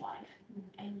to this life,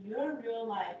 and your real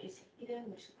life is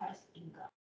hidden with Christ in God.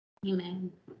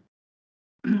 Amen.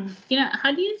 You know,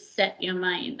 how do you set your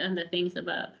mind on the things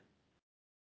above?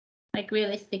 Like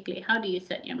realistically, how do you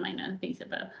set your mind on things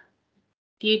above?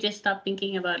 Do you just stop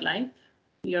thinking about life,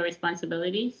 your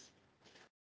responsibilities?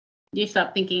 Do you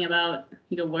stop thinking about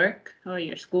your work or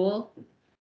your school?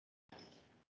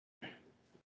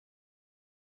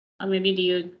 Or maybe do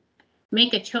you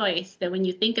make a choice that when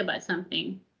you think about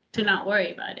something, to not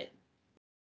worry about it?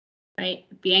 Right?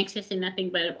 Be anxious in nothing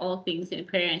but of all things in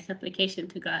prayer and supplication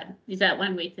to God. Is that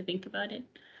one way to think about it?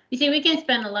 You see, we can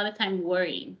spend a lot of time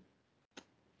worrying.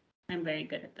 I'm very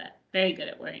good at that. Very good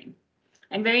at worrying.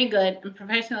 I'm very good. I'm a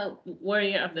professional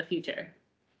worrier of the future,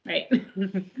 right?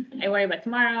 I worry about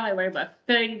tomorrow. I worry about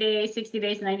 30 days, 60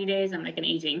 days, 90 days. I'm like an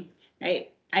aging,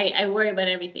 right? I worry about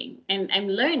everything. And I'm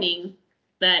learning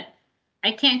that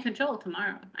I can't control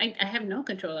tomorrow. I have no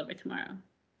control over tomorrow.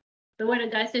 The word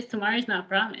of God says tomorrow is not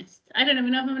promised. I don't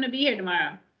even know if I'm going to be here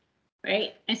tomorrow,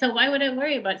 right? And so why would I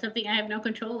worry about something I have no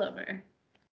control over?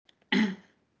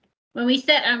 When we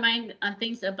set our mind on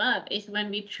things above is when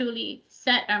we truly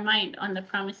set our mind on the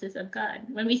promises of God.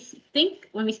 When we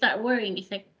start worrying, it's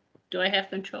like, do I have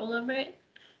control over it?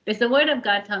 Does the word of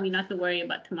God tell me not to worry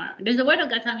about tomorrow? Does the word of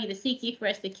God tell me to seek ye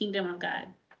first the kingdom of God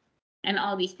and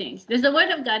all these things? Does the word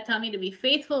of God tell me to be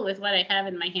faithful with what I have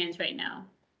in my hands right now,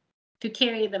 to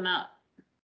carry them out?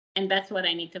 And that's what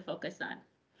I need to focus on.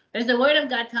 Does the word of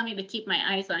God tell me to keep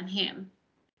my eyes on him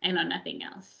and on nothing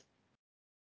else?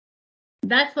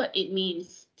 That's what it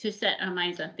means to set our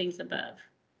minds on things above.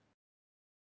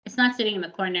 It's not sitting in the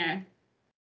corner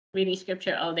reading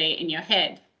scripture all day in your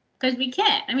head, because we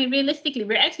can't. I mean, realistically,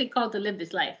 we're actually called to live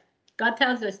this life. God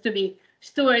tells us to be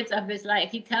stewards of this life.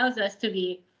 He tells us to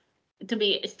be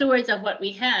stewards of what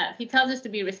we have. He tells us to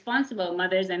be responsible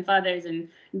mothers and fathers and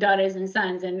daughters and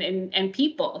sons and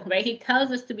people, right? He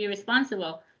tells us to be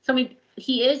responsible. So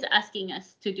he is asking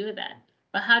us to do that.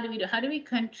 But how do we do? How do we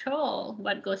control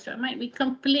what goes through our mind? We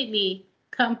completely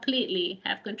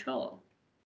have control.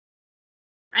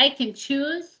 I can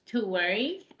choose to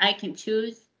worry. I can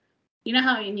choose. You know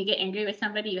how when you get angry with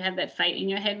somebody, you have that fight in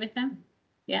your head with them?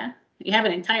 Yeah? You have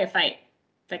an entire fight.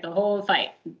 It's like a whole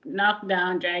fight. Knock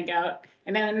down, drag out.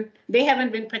 And then they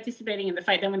haven't been participating in the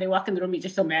fight. Then when they walk in the room, you're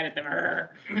just so mad at them.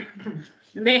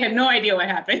 And they had no idea what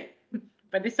happened.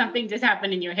 But there's something just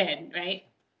happened in your head, right?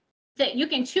 So you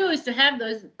can choose to have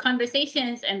those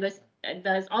conversations and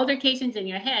those altercations in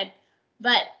your head,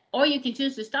 or you can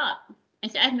choose to stop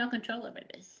and say, I have no control over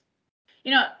this.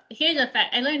 You know, here's a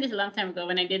fact. I learned this a long time ago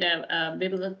when I did a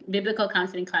biblical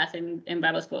counseling class in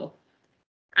Bible school.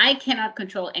 I cannot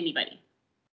control anybody.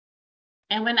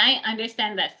 And when I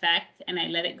understand that fact and I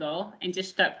let it go and just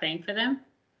start praying for them,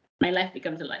 my life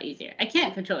becomes a lot easier. I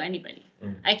can't control anybody.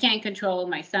 I can't control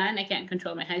my son. I can't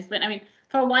control my husband. I mean,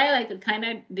 for a while, I could kind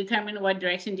of determine what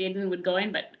direction Jaden would go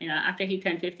in, but after he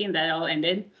turned 15, that all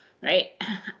ended, right?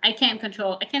 I can't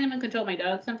even control my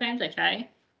dog. Sometimes I try,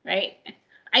 right?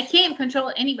 I can't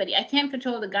control anybody. I can't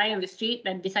control the guy on the street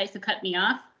that decides to cut me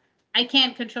off. I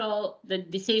can't control the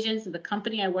decisions the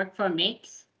company I work for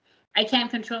makes. I cannot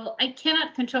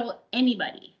control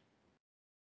anybody,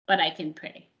 but I can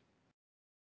pray.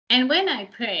 And when I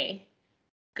pray,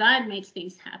 God makes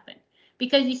things happen.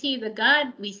 Because you see, the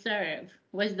God we serve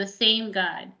was the same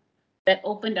God that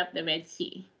opened up the Red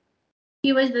Sea.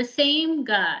 He was the same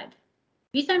God.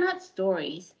 These are not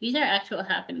stories. These are actual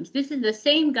happenings. This is the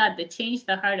same God that changed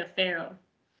the heart of Pharaoh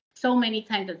so many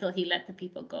times until he let the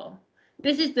people go.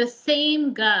 This is the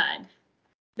same God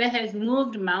that has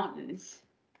moved mountains.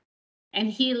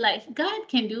 And God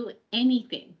can do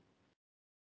anything.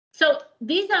 So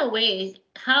these are ways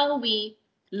how we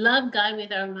love God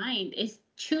with our mind is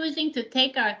choosing to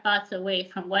take our thoughts away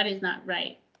from what is not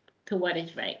right to what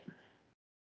is right.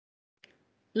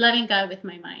 Loving God with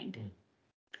my mind.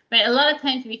 But a lot of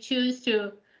times we choose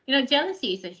to,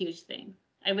 jealousy is a huge thing.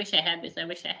 I wish I had this. I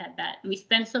wish I had that. And we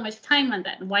spend so much time on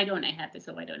that. Why don't I have this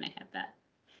or why don't I have that?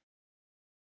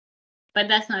 But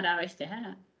that's not ours to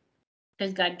have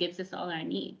because God gives us all our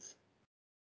needs.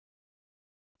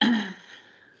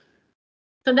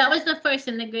 So that was the first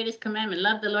and the greatest commandment.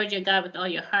 Love the Lord your God with all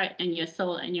your heart and your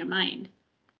soul and your mind.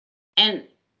 And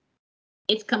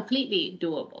it's completely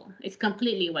doable. It's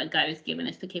completely what God has given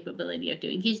us the capability of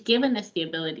doing. He's given us the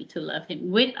ability to love him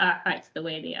with our hearts the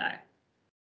way they are.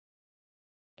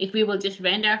 If we will just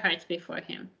rend our hearts before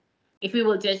him. If we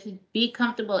will just be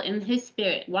comfortable in his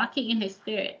spirit, walking in his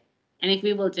spirit. And if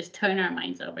we will just turn our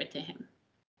minds over to him.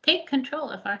 Take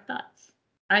control of our thoughts.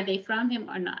 Are they from him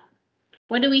or not?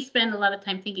 What do we spend a lot of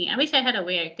time thinking? I wish I had a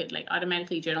way I could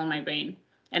automatically journal my brain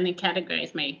and then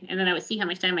categorize and then I would see how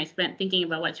much time I spent thinking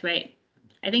about what's right.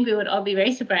 I think we would all be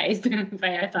very surprised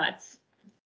by our thoughts.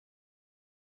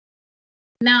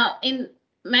 Now, in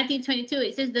Matthew 22,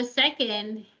 it says the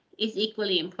second is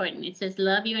equally important. It says,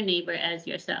 love your neighbor as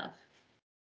yourself.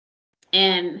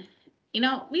 And,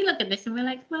 we look at this and we're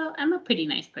like, well, I'm a pretty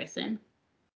nice person,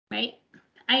 right?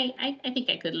 I think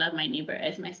I could love my neighbor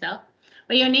as myself.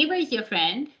 But your neighbor is your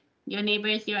friend. Your neighbor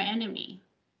is your enemy.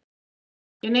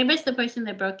 Your neighbor is the person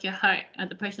that broke your heart or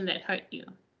the person that hurt you.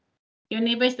 Your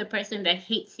neighbor is the person that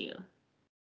hates you.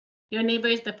 Your neighbor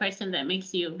is the person that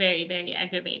makes you very, very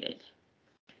aggravated.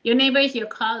 Your neighbor is your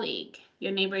colleague.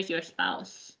 Your neighbor is your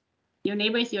spouse. Your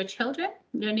neighbor is your children.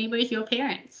 Your neighbor is your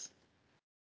parents.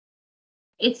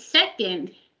 It's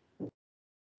second,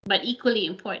 but equally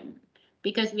important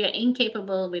because we are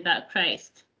incapable without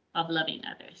Christ of loving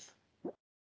others.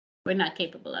 We're not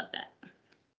capable of that.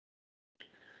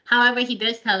 However, he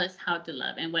does tell us how to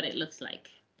love and what it looks like.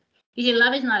 You see,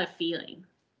 love is not a feeling.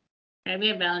 Right? We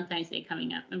have Valentine's Day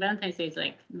coming up, and Valentine's Day is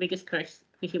like the biggest curse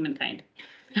for humankind.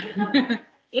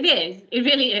 It is. It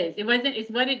really is.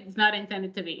 It's what it's not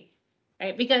intended to be.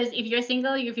 Right? Because if you're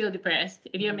single, you feel depressed.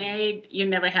 If you're married, you're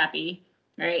never happy.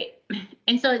 Right?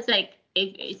 And so it's like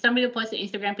if somebody posts an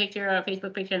Instagram picture or a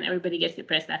Facebook picture and everybody gets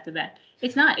depressed after that.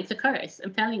 It's not. It's a curse.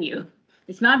 I'm telling you.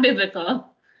 It's not biblical.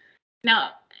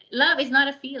 Now, love is not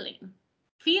a feeling.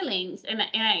 Feelings, and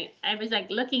I was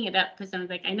looking it up because I was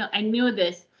I knew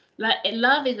this.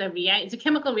 Love is it's a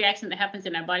chemical reaction that happens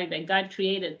in our body that God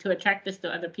created to attract us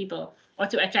to other people or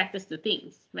to attract us to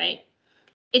things, right?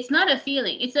 It's not a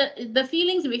feeling. The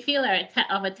feelings we feel are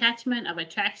of attachment, of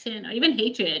attraction, or even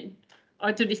hatred,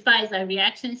 or to despise are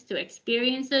reactions to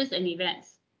experiences and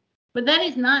events. But that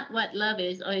is not what love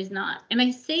is or is not. And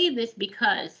I say this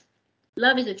because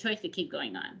love is a choice to keep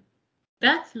going on.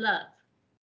 That's love.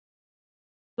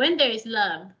 When there is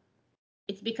love,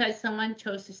 it's because someone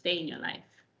chose to stay in your life,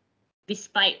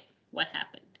 despite what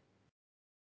happened,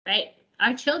 right?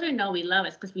 Our children know we love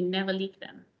us because we never leave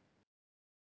them.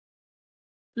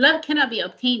 Love cannot be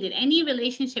obtained in any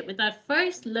relationship without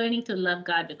first learning to love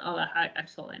God with all our heart, our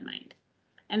soul, and mind.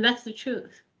 And that's the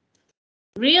truth.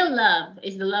 Real love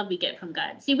is the love we get from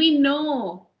God. See, we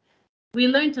know We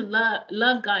learn to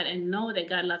love God and know that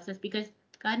God loves us because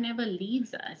God never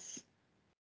leaves us.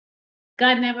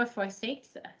 God never forsakes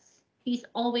us. He's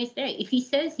always there. If he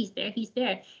says he's there, he's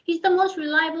there. He's the most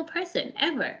reliable person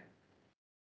ever.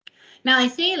 Now, I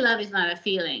say love is not a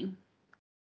feeling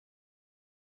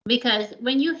because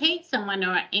when you hate someone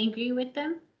or are angry with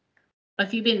them, or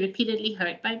if you've been repeatedly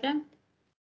hurt by them,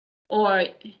 or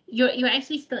you're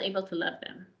actually still able to love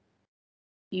them.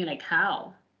 You're like,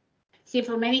 how? See,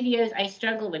 for many years, I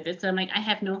struggle with this. So I'm like, I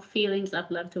have no feelings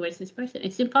of love towards this person.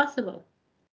 It's impossible.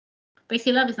 But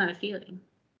see, love is not a feeling.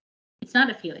 It's not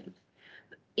a feeling.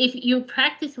 If you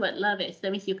practice what love is,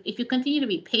 that means if you continue to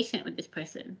be patient with this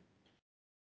person,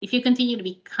 if you continue to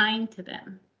be kind to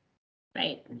them,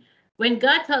 right? When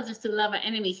God tells us to love our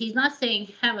enemies, he's not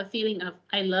saying have a feeling of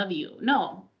I love you.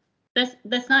 No, that's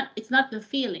not, it's not the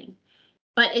feeling,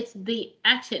 but it's the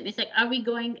action. It's like, are we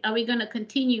going to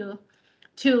continue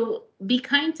to be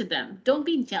kind to them? Don't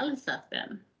be jealous of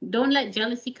them. Don't let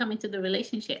jealousy come into the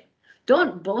relationship.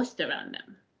 Don't boast around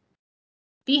them.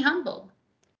 Be humble.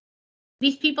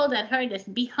 These people that hurt us,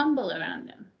 be humble around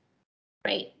them,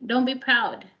 right? Don't be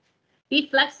proud. Be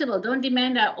flexible. Don't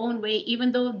demand our own way,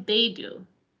 even though they do.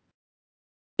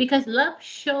 Because love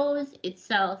shows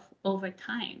itself over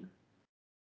time.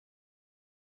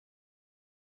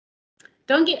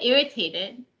 Don't get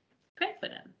irritated. Pray for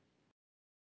them,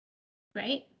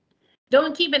 right?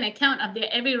 Don't keep an account of their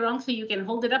every wrong so you can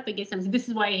hold it up against them. This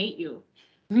is why I hate you.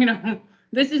 You know,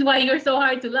 this is why you're so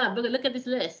hard to love. Look at this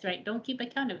list, right? Don't keep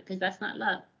account of it because that's not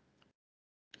love.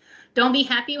 Don't be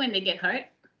happy when they get hurt.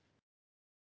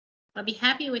 But be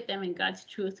happy with them when God's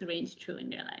truth reigns true in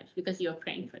their lives because you're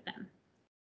praying for them.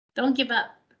 Don't give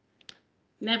up.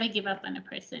 Never give up on a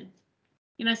person.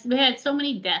 You know, we had so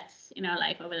many deaths in our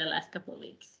life over the last couple of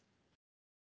weeks.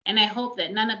 And I hope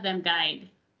that none of them died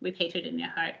with hatred in their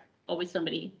heart or with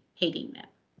somebody hating them.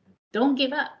 Don't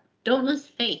give up. Don't lose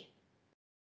faith.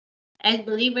 As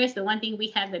believers, the one thing we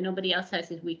have that nobody else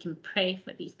has is we can pray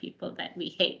for these people that we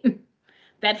hate,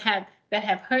 that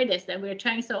have hurt us, that we're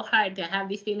trying so hard to have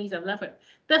these feelings of love for.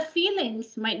 The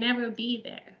feelings might never be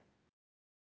there,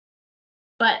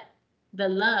 but the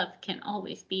love can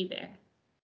always be there.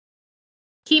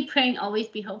 Keep praying, always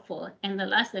be hopeful. And the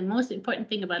last and most important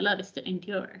thing about love is to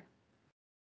endure.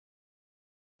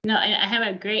 No, I have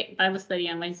a great Bible study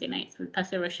on Wednesday nights with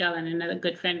Pastor Rochelle and another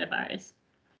good friend of ours.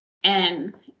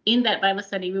 And in that Bible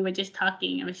study, we were just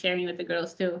talking and we're sharing with the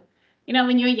girls too. You know,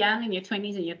 when you're young in your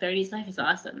 20s and your 30s, life is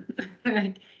awesome.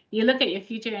 Like, you look at your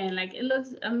future and like it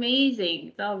looks amazing.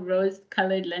 It's all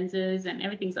rose-colored lenses and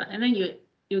everything's awesome. And then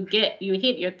you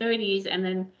hit your 30s and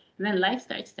then life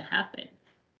starts to happen.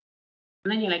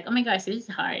 And then you're like, oh my gosh, this is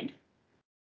hard.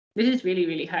 This is really,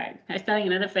 really hard. I was telling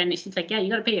another friend, and she's like, yeah,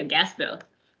 you got to pay your gas bill.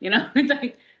 You know, it's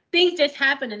like things just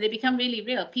happen and they become really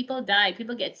real. People die,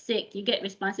 people get sick, you get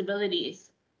responsibilities,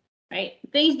 right?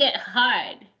 Things get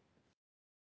hard.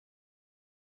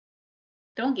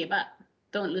 Don't give up.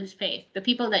 Don't lose faith. The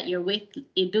people that you're with,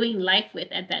 you're doing life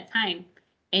with at that time,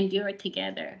 endure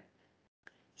together.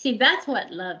 See, that's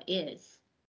what love is.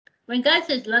 When God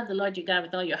says, love the Lord your God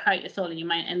with all your heart, your soul, and your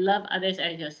mind, and love others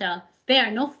as yourself, there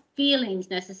are no feelings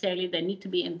necessarily that need to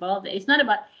be involved. It's not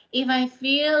about, if I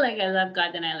feel like I love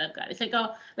God, then I love God. It's like,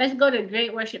 oh, let's go to a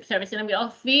great worship service, and then we all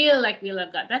feel like we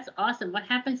love God. That's awesome. What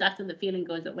happens after the feeling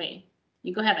goes away?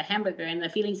 You go have a hamburger, and the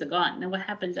feelings are gone. Then what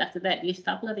happens after that? You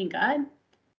stop loving God?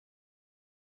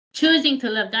 Choosing to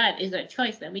love God is a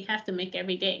choice that we have to make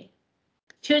every day.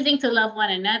 Choosing to love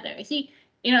one another. See,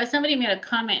 you know, somebody made a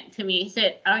comment to me. He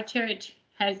said, our church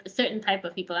has a certain type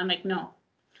of people. I'm like, no.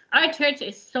 Our church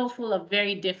is so full of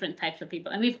very different types of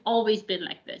people. And we've always been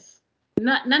like this.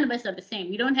 None of us are the same.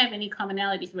 We don't have any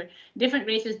commonalities. We're different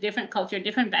races, different culture,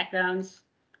 different backgrounds.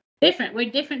 Different.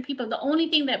 We're different people. The only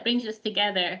thing that brings us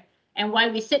together and why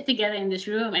we sit together in this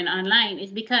room and online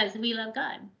is because we love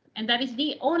God. And that is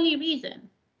the only reason.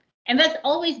 And that's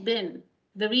always been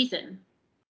the reason.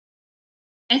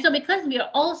 And so because we are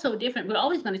all so different, we're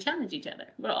always going to challenge each other.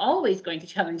 We're always going to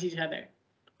challenge each other.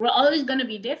 We're always going to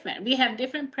be different. We have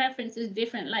different preferences,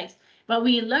 different likes, but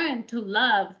we learn to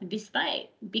love despite,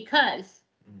 because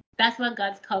that's what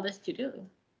God's called us to do.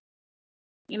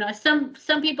 You know, some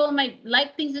people might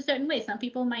like things a certain way. Some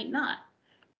people might not.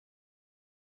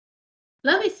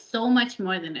 Love is so much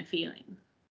more than a feeling.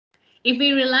 If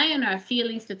we rely on our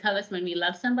feelings to tell us when we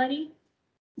love somebody,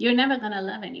 you're never going to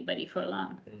love anybody for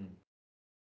long.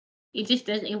 It just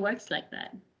doesn't, it works like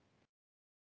that.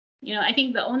 You know, I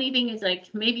think the only thing is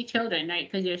like maybe children, right?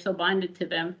 Because you're so bonded to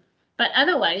them. But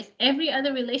otherwise, every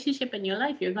other relationship in your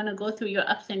life, you're going to go through your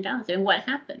ups and downs. And what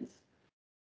happens?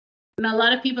 And a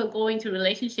lot of people go into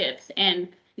relationships and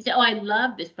You say, oh, I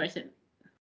love this person.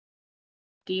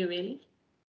 Do you really?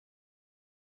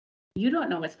 You don't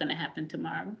know what's going to happen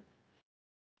tomorrow.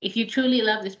 If you truly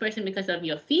love this person because of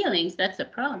your feelings, that's a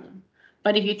problem.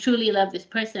 But if you truly love this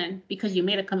person because you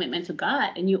made a commitment to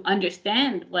God and you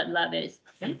understand what love is,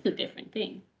 that's a different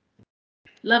thing.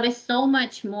 Love is so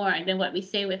much more than what we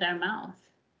say with our mouth.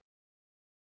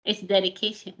 It's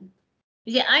dedication.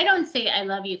 You see, I don't say I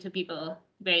love you to people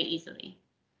very easily.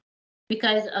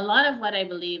 Because a lot of what I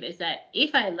believe is that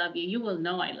if I love you, you will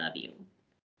know I love you.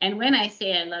 And when I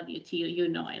say I love you to you, you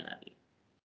know I love you.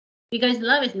 Because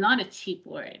love is not a cheap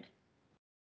word.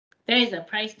 There is a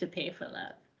price to pay for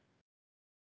love.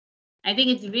 I think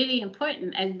it's really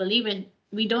important as believers,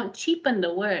 we don't cheapen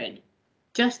the word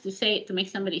just to say it to make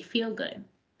somebody feel good,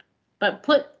 but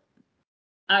put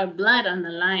our blood on the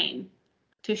line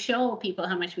to show people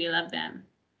how much we love them,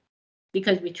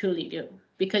 because we truly do,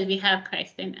 because we have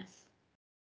Christ in us.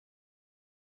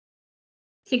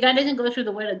 See, God doesn't go through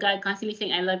the word of God constantly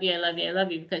saying, I love you, I love you, I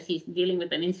love you, because he's dealing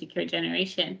with an insecure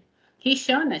generation. He's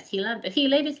shown us he loved us. He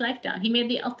laid his life down. He made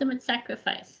the ultimate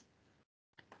sacrifice.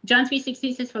 John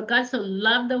 3:16 says, for God so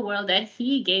loved the world that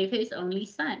he gave his only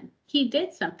son. He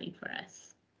did something for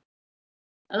us.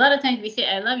 A lot of times we say,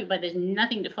 I love you, but there's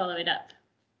nothing to follow it up.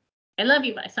 I love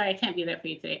you, but sorry, I can't be there for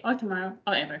you today or tomorrow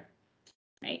or ever,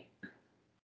 right?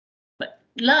 But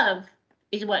love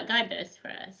is what God does for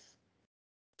us.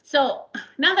 So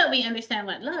now that we understand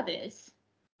what love is,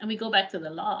 and we go back to the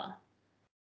law,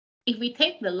 if we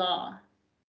take the law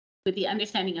with the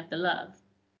understanding of the love,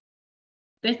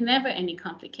 there's never any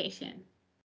complication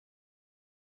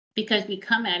because we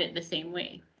come at it the same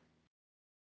way.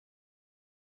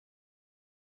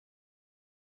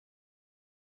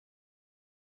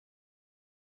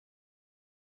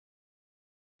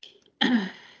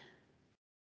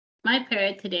 My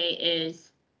prayer today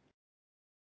is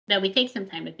that we take some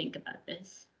time to think about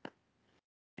this,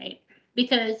 right?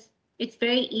 Because it's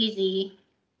very easy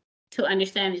to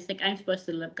understand. It's like, I'm supposed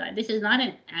to love God. This is not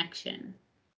an action.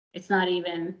 It's not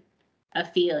even a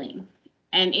feeling.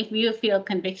 And if you feel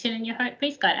conviction in your heart,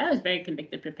 praise God. I was very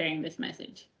convicted preparing this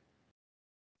message.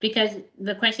 Because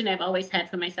the question I've always had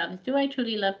for myself is, do I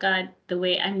truly love God the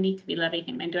way I need to be loving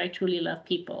him? And do I truly love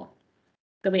people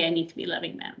the way I need to be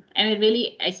loving them? And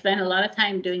I spent a lot of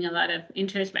time doing a lot of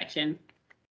introspection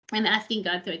and asking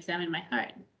God to examine my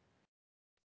heart.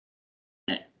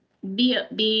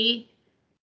 Be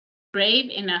brave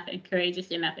enough and courageous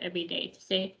enough every day to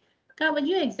say, God, would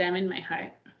you examine my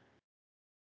heart?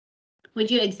 Would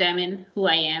you examine who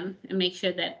I am and make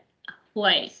sure that who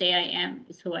I say I am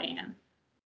is who I am?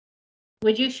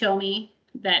 Would you show me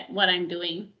that what I'm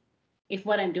doing, if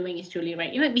what I'm doing is truly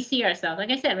right? We see ourselves,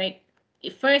 like I said, right?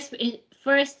 First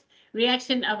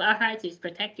reaction of our hearts is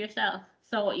protect yourself.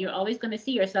 So you're always going to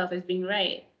see yourself as being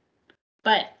right.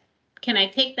 But can I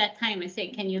take that time and say,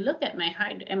 can you look at my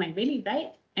heart? Am I really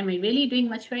right? Am I really doing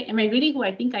what's right? Am I really who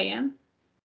I think I am?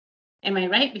 Am I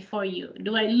right before you?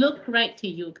 Do I look right to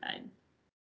you, God?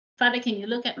 Father, can you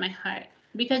look at my heart?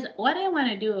 Because what I want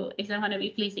to do is I want to be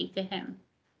pleasing to him.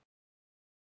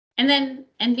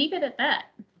 And leave it at that.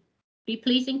 Be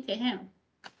pleasing to him.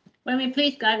 When we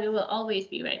please God, we will always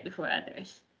be right before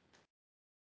others.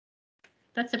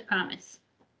 That's a promise.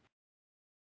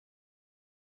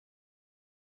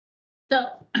 So,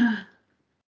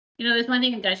 there's one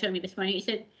thing that God showed me this morning. He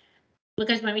said,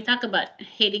 because when we talk about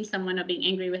hating someone or being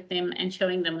angry with them and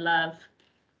showing them love,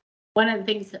 one of the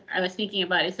things I was thinking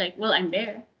about is like, well, I'm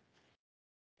there.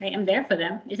 Right? I'm there for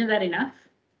them. Isn't that enough?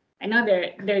 I know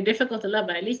they're difficult to love,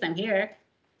 but at least I'm here.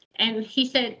 And he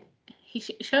said, he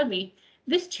showed me,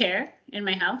 this chair in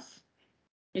my house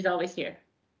is always here.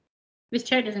 This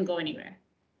chair doesn't go anywhere.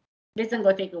 He doesn't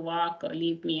go take a walk or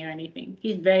leave me or anything.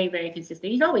 He's very, very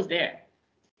consistent. He's always there.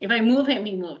 If I move him,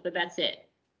 he moves, but that's it.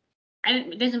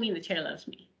 It doesn't mean the chair loves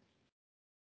me.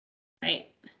 Right?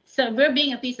 So if we're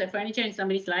being a piece of furniture in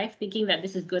somebody's life, thinking that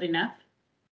this is good enough,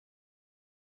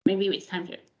 maybe it's time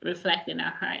to reflect in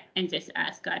our heart and just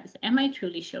ask God, am I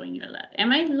truly showing your love?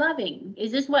 Am I loving?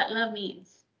 Is this what love means?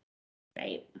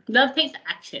 Right? Love takes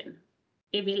action.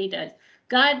 It really does.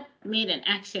 God made an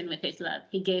action with his love.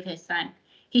 He gave his son.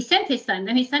 He sent his son,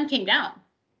 then his son came down.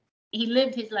 He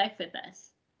lived his life with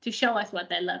us to show us what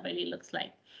that love really looks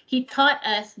like. He taught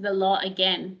us the law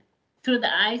again through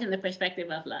the eyes and the perspective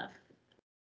of love.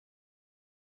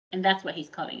 And that's what he's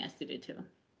calling us to do too.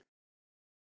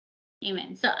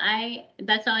 Amen. So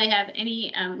that's all I have.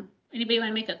 Anybody want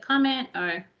to make a comment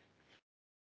or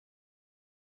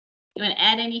you want to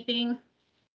add anything?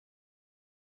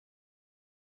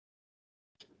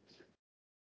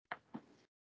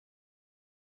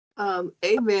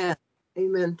 Amen.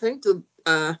 Amen. Thank the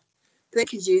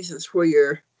Thank you, Jesus, for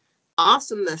your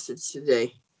awesome message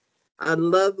today. I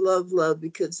love, love, love,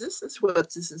 because this is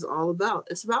what this is all about.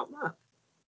 It's about love.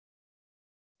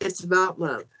 It's about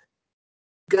love.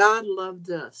 God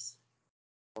loved us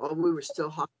while we were still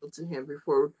hostile to him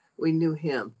before we knew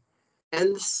him.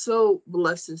 And so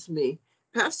blesses me.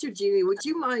 Pastor Jeannie, would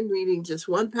you mind reading just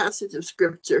one passage of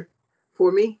scripture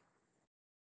for me?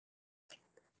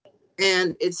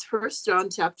 And it's 1 John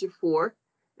chapter 4,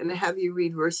 and I have you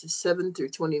read verses 7 through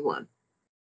 21.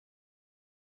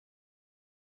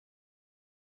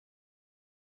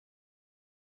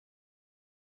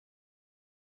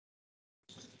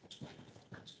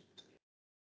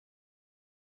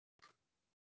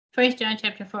 First John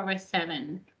chapter 4, verse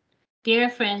 7. Dear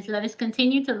friends, let us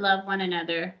continue to love one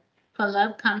another, for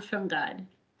love comes from God.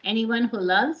 Anyone who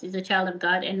loves is a child of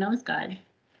God and knows God.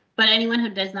 But anyone who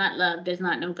does not love does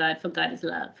not know God, for God is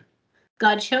love.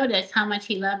 God showed us how much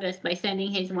he loved us by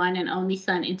sending his one and only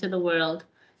Son into the world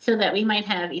so that we might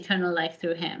have eternal life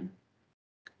through him.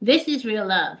 This is real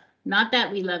love, not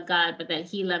that we love God, but that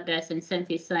he loved us and sent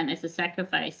his Son as a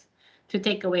sacrifice to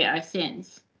take away our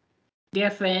sins. Dear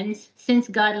friends, since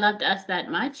God loved us that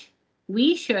much,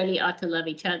 we surely ought to love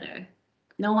each other.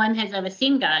 No one has ever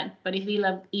seen God, but if we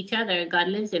love each other, God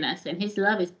lives in us, and his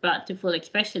love is brought to full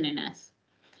expression in us.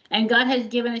 And God has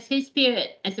given us his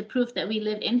Spirit as a proof that we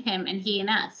live in him and he in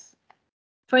us.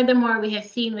 Furthermore, we have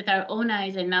seen with our own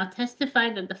eyes and now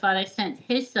testify that the Father sent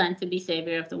his Son to be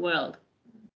Savior of the world.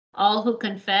 All who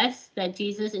confess that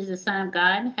Jesus is the Son of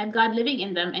God have God living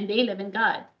in them, and they live in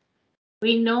God.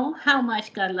 We know how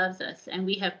much God loves us, and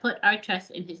we have put our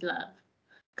trust in his love.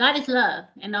 God is love,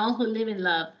 and all who live in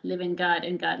love live in God,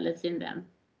 and God lives in them.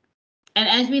 And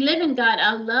as we live in God,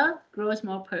 our love grows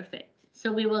more perfect,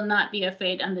 so we will not be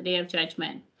afraid on the day of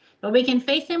judgment. But we can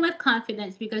face him with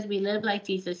confidence because we live like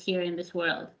Jesus here in this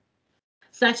world.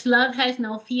 Such love has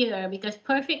no fear, because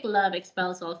perfect love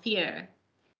expels all fear.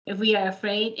 If we are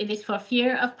afraid, it is for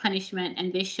fear of punishment,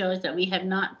 and this shows that we have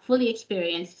not fully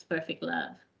experienced his perfect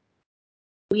love.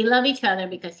 We love each other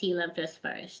because he loved us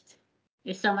first.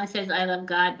 If someone says, I love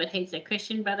God, but hates a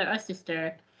Christian brother or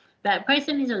sister, that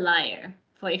person is a liar.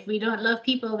 For if we don't love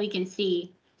people we can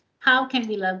see, how can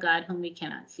we love God whom we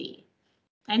cannot see?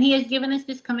 And he has given us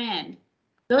this command.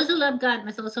 Those who love God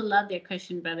must also love their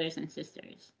Christian brothers and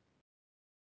sisters.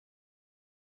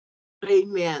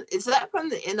 Amen. Is that from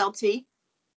the NLT?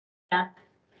 Yeah.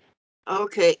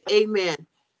 Okay, amen.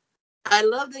 I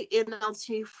love the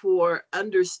NLT for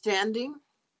understanding.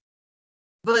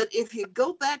 But if you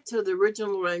go back to the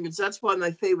original language, that's why my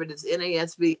favorite is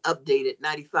NASB updated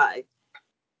 95.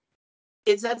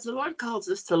 Is that the Lord calls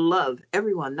us to love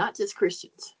everyone, not just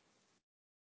Christians.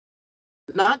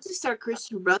 Not just our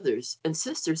Christian brothers and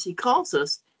sisters. He calls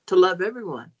us to love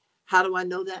everyone. How do I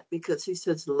know that? Because he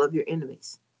says to love your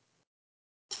enemies.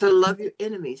 To love your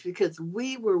enemies, because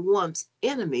we were once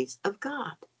enemies of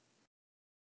God.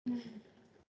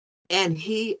 And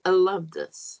he loved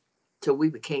us till we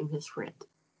became his friend.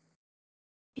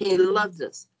 He loved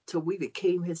us till we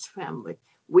became his family.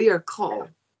 We are called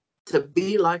to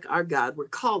be like our God. We're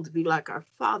called to be like our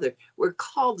Father. We're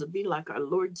called to be like our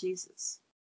Lord Jesus.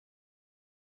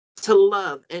 To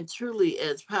love, and truly,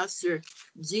 as Pastor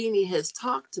Jeannie has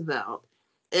talked about,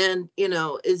 and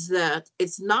is that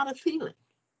it's not a feeling.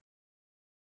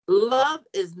 Love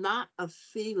is not a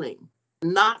feeling,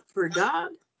 not for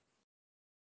God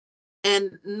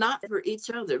and not for each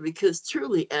other, because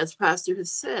truly, as Pastor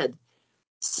has said,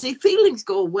 see, feelings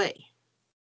go away.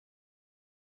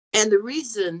 And the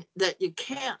reason that you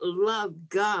can't love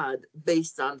God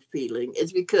based on feeling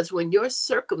is because when your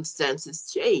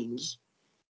circumstances change,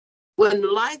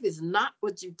 when life is not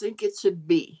what you think it should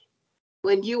be,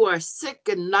 when you are sick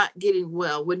and not getting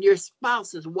well, when your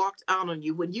spouse has walked out on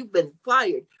you, when you've been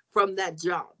fired from that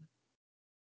job,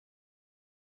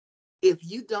 if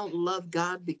you don't love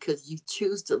God because you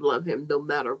choose to love him no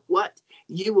matter what,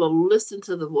 you will listen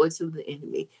to the voice of the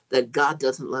enemy that God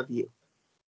doesn't love you.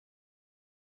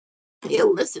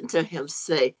 He'll listen to him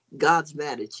say, God's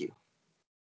mad at you.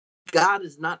 God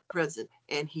is not present,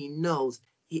 and he knows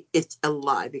it's a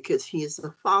lie because he is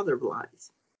the father of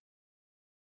lies.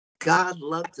 God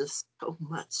loved us so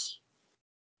much.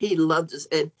 He loved us,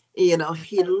 and he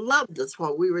loved us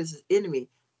while we were his enemy.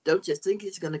 Don't you think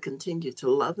he's going to continue to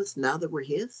love us now that we're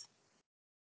his?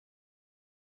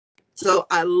 So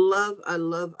I love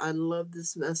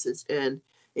this message, and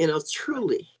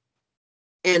truly,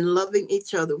 and loving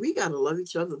each other. We got to love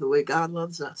each other the way God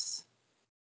loves us.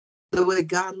 The way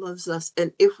God loves us.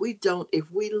 And if we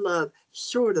love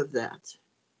short of that,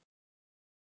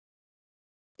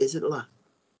 is it love?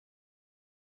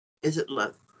 Is it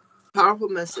love? Powerful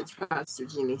message, Pastor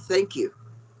Jeannie. Thank you.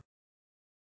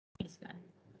 Praise God.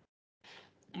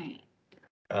 All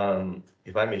right.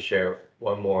 If I may share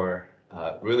one more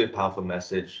really powerful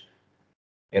message,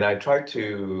 and I try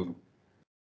to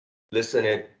listen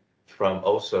it from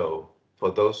also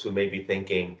for those who may be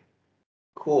thinking,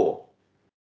 cool,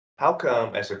 how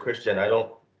come as a Christian I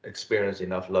don't experience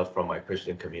enough love from my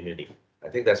Christian community? I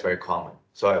think that's very common.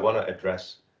 So I want to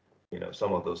address,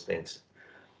 some of those things.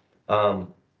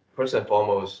 First and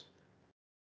foremost,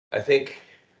 I think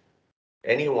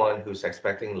anyone who's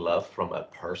expecting love from a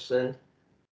person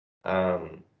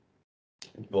um,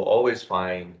 will always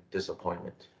find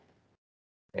disappointment.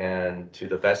 And to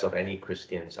the best of any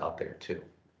Christians out there too.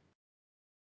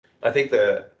 I think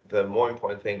the more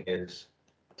important thing is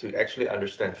to actually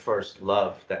understand first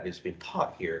love that is being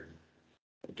taught here.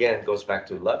 Again, goes back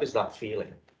to love is not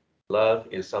feeling. Love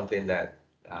is something that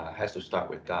has to start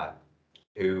with God,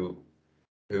 who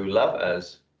love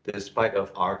us despite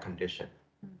of our condition.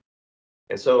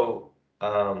 And so,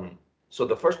 so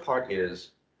the first part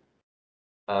is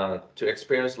to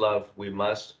experience love, we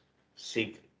must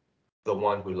seek the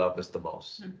one who loved us the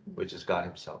most, which is God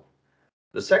Himself.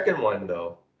 The second one,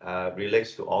 though,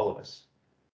 relates to all of us.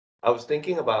 I was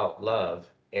thinking about love,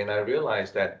 and I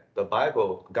realized that the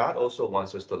Bible, God also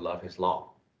wants us to love His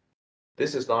law.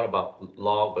 This is not about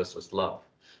law versus love,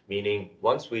 meaning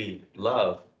once we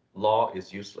love, law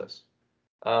is useless.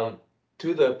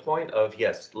 To the point of,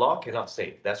 yes, law cannot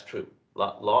save. That's true.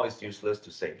 Law is useless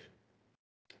to save.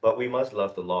 But we must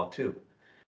love the law too.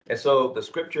 And so the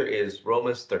scripture is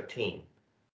Romans 13.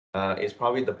 Is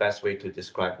probably the best way to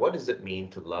describe what does it mean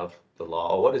to love the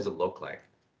law, or what does it look like.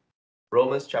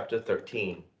 Romans chapter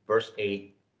 13, verse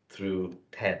 8 through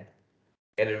 10.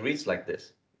 And it reads like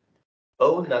this: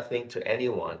 Owe nothing to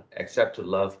anyone except to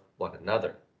love one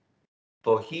another.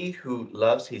 For he who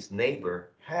loves his neighbor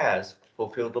has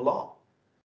fulfilled the law.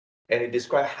 And it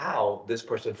describes how this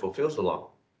person fulfills the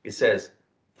law. It says,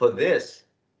 for this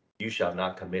you shall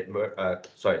not commit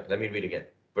let me read again.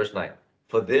 Verse 9.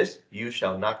 For this you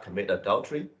shall not commit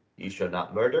adultery, you shall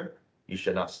not murder, you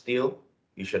shall not steal,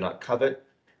 you shall not covet.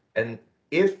 And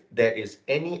if there is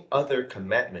any other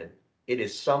commandment, it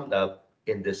is summed up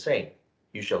in the same: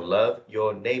 you shall love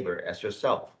your neighbor as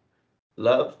yourself.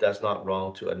 Love does not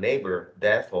wrong to a neighbor,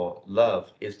 therefore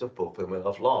love is the fulfillment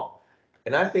of law.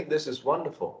 And I think this is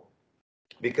wonderful,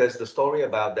 because the story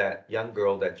about that young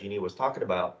girl that Jeannie was talking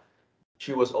about,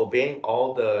 she was obeying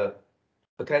all the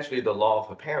potentially the law of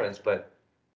her parents, but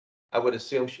I would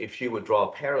assume if she would draw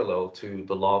a parallel to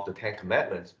the law of the Ten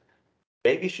Commandments,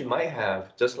 maybe she might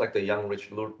have, just like the young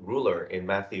rich ruler in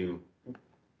Matthew,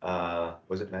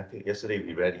 was it Matthew? Yesterday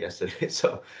we read yesterday.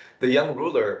 So the young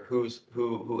ruler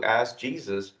who asked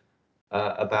Jesus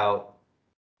about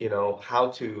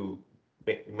how to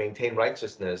maintain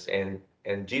righteousness,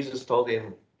 and Jesus told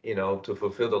him to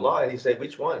fulfill the law, and he said,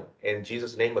 which one? And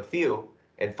Jesus named a few,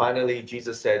 and finally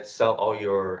Jesus said, sell all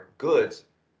your goods,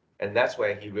 and that's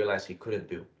why he realized he couldn't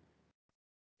do.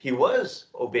 He was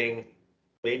obeying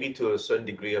maybe to a certain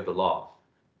degree of the law,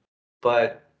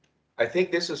 but I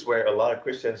think this is where a lot of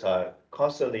Christians are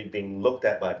constantly being looked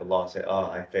at by the law, say, oh,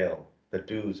 I failed. The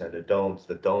do's and the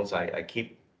don'ts, I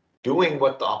keep doing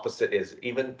what the opposite is.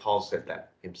 Even Paul said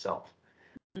that himself.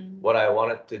 What I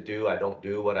wanted to do, I don't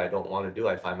do. What I don't want to do,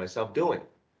 I find myself doing.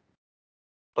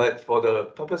 But for the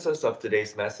purposes of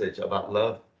today's message about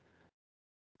love,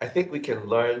 I think we can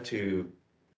learn to,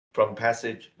 from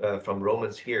passage from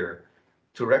Romans here,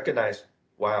 to recognize,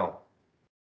 wow,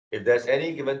 if there's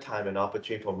any given time and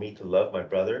opportunity for me to love my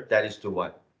brother, that is to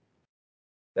what?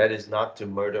 That is not to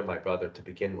murder my brother to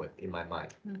begin with in my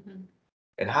mind.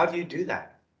 And how do you do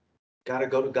that? Got to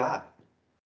go to God.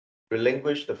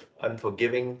 Relinquish the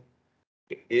unforgiving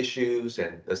issues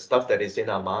and the stuff that is in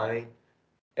our mind,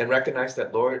 and recognize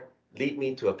that, Lord, lead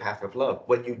me to a path of love.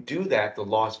 When you do that, the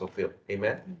law is fulfilled.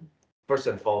 Amen? First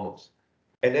and foremost.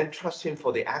 And then trust Him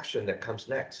for the action that comes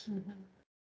next.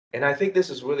 And I think this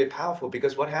is really powerful,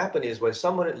 because what happened is when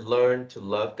someone learned to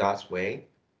love God's way,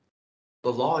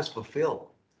 the law is fulfilled.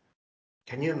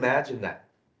 Can you imagine that?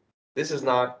 This is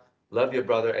not love your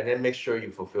brother and then make sure you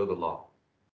fulfill the law.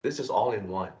 This is all in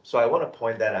one. So I want to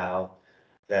point that out,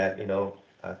 that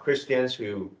Christians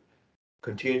who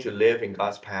continue to live in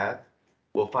God's path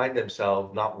will find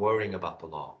themselves not worrying about the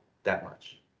law that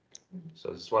much.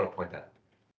 So I just want to point that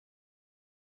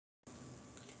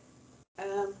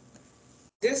out.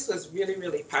 This was really,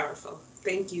 really powerful.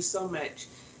 Thank you so much.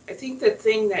 I think the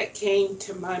thing that came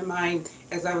to my mind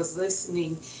as I was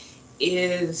listening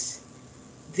is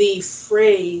the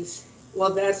phrase,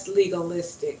 well, that's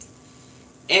legalistic.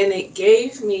 And it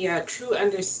gave me a true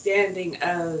understanding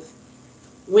of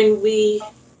when we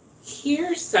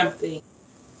hear something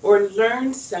or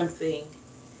learn something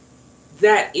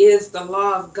that is the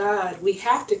law of God, we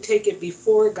have to take it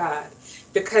before God.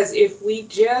 Because if we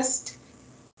just,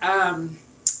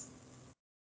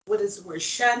 what is the word,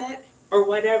 shun it or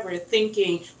whatever,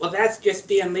 thinking, well, that's just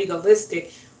being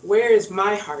legalistic, where is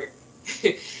my heart?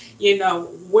 You know,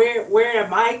 where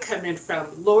am I coming from?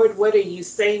 Lord, what are you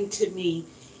saying to me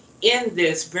in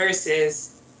this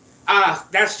versus,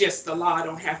 that's just the law, I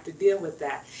don't have to deal with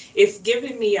that. It's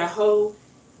giving me a whole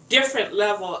different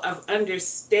level of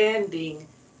understanding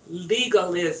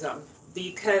legalism,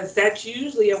 because that's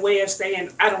usually a way of saying,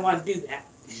 I don't want to do that.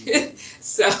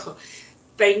 So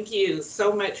thank you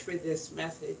so much for this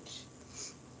message.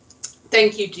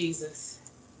 Thank you, Jesus.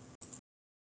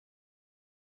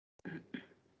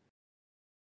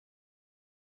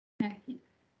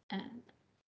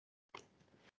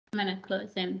 I'm going to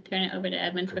close and turn it over to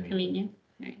Edmund for communion.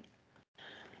 All right.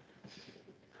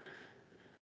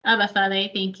 Abba, Father, I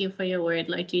thank you for your word,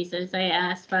 Lord Jesus. I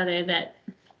ask, Father, that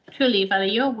truly, Father,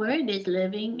 your word is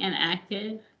living and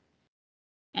active,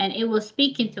 and it will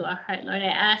speak into our heart, Lord. I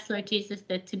ask, Lord Jesus,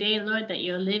 that today, Lord, that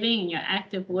you're living in your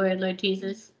active word, Lord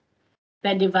Jesus,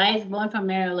 that divides bone from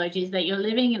marrow, Lord Jesus, that you're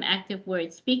living in active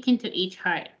word, speak into each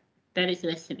heart that is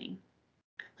listening.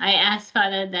 I ask,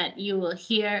 Father, that you will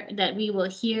hear, that we will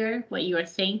hear what you are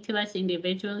saying to us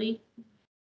individually,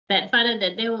 that, Father,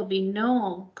 that there will be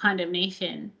no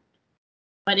condemnation,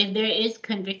 but if there is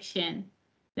conviction,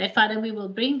 that, Father, we will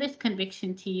bring this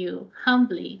conviction to you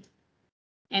humbly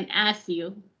and ask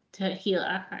you to heal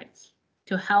our hearts,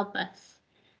 to help us.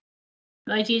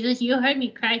 Lord Jesus, you heard me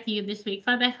cry to you this week.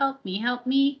 Father, help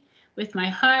me with my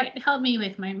heart, help me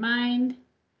with my mind,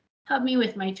 help me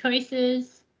with my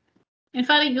choices. And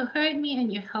Father, you heard me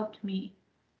and you helped me.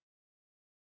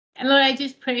 And Lord, I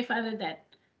just pray, Father, that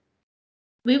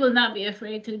we will not be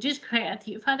afraid to just cry out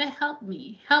to you. Father, help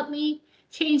me. Help me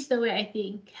change the way I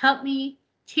think. Help me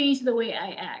change the way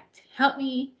I act. Help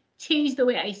me change the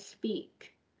way I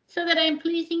speak so that I'm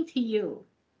pleasing to you.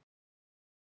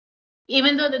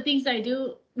 Even though the things I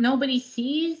do, nobody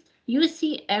sees, you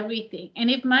see everything. And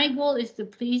if my goal is to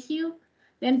please you,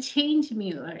 then change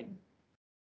me, Lord,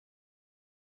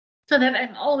 so that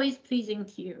I'm always pleasing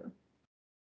to you.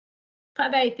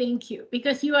 Father, I thank you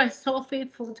because you are so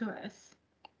faithful to us.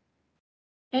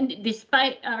 And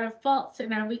despite our faults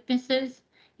and our weaknesses,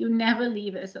 you never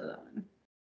leave us alone.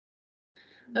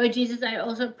 Lord Jesus, I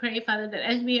also pray, Father, that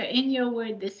as we are in your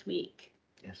word this week,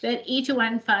 yes, that each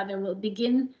one, Father, will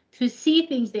begin to see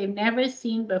things they've never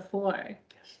seen before.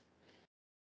 Yes.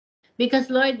 Because,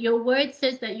 Lord, your word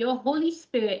says that your Holy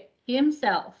Spirit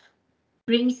himself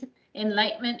brings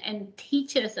enlightenment and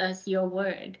teaches us your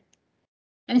word.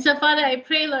 And so, Father, I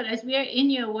pray, Lord, as we are in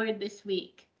your word this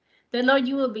week, that, Lord,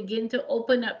 you will begin to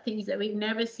open up things that we've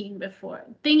never seen before,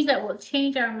 things that will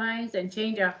change our minds and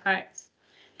change our hearts,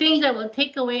 things that will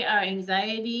take away our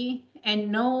anxiety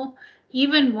and know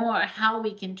even more how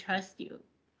we can trust you.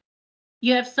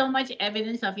 You have so much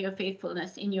evidence of your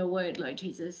faithfulness in your word, Lord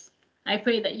Jesus. I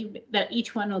pray that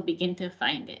each one will begin to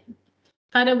find it.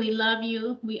 Father, we love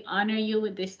you. We honor you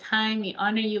with this time. We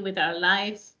honor you with our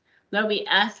lives. Lord, we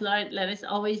ask, Lord, let us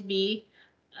always be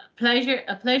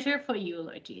a pleasure for you,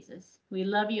 Lord Jesus. We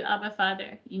love you, Abba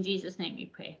Father. In Jesus' name we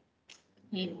pray.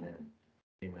 Amen.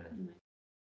 Amen. Amen.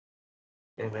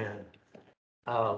 Amen.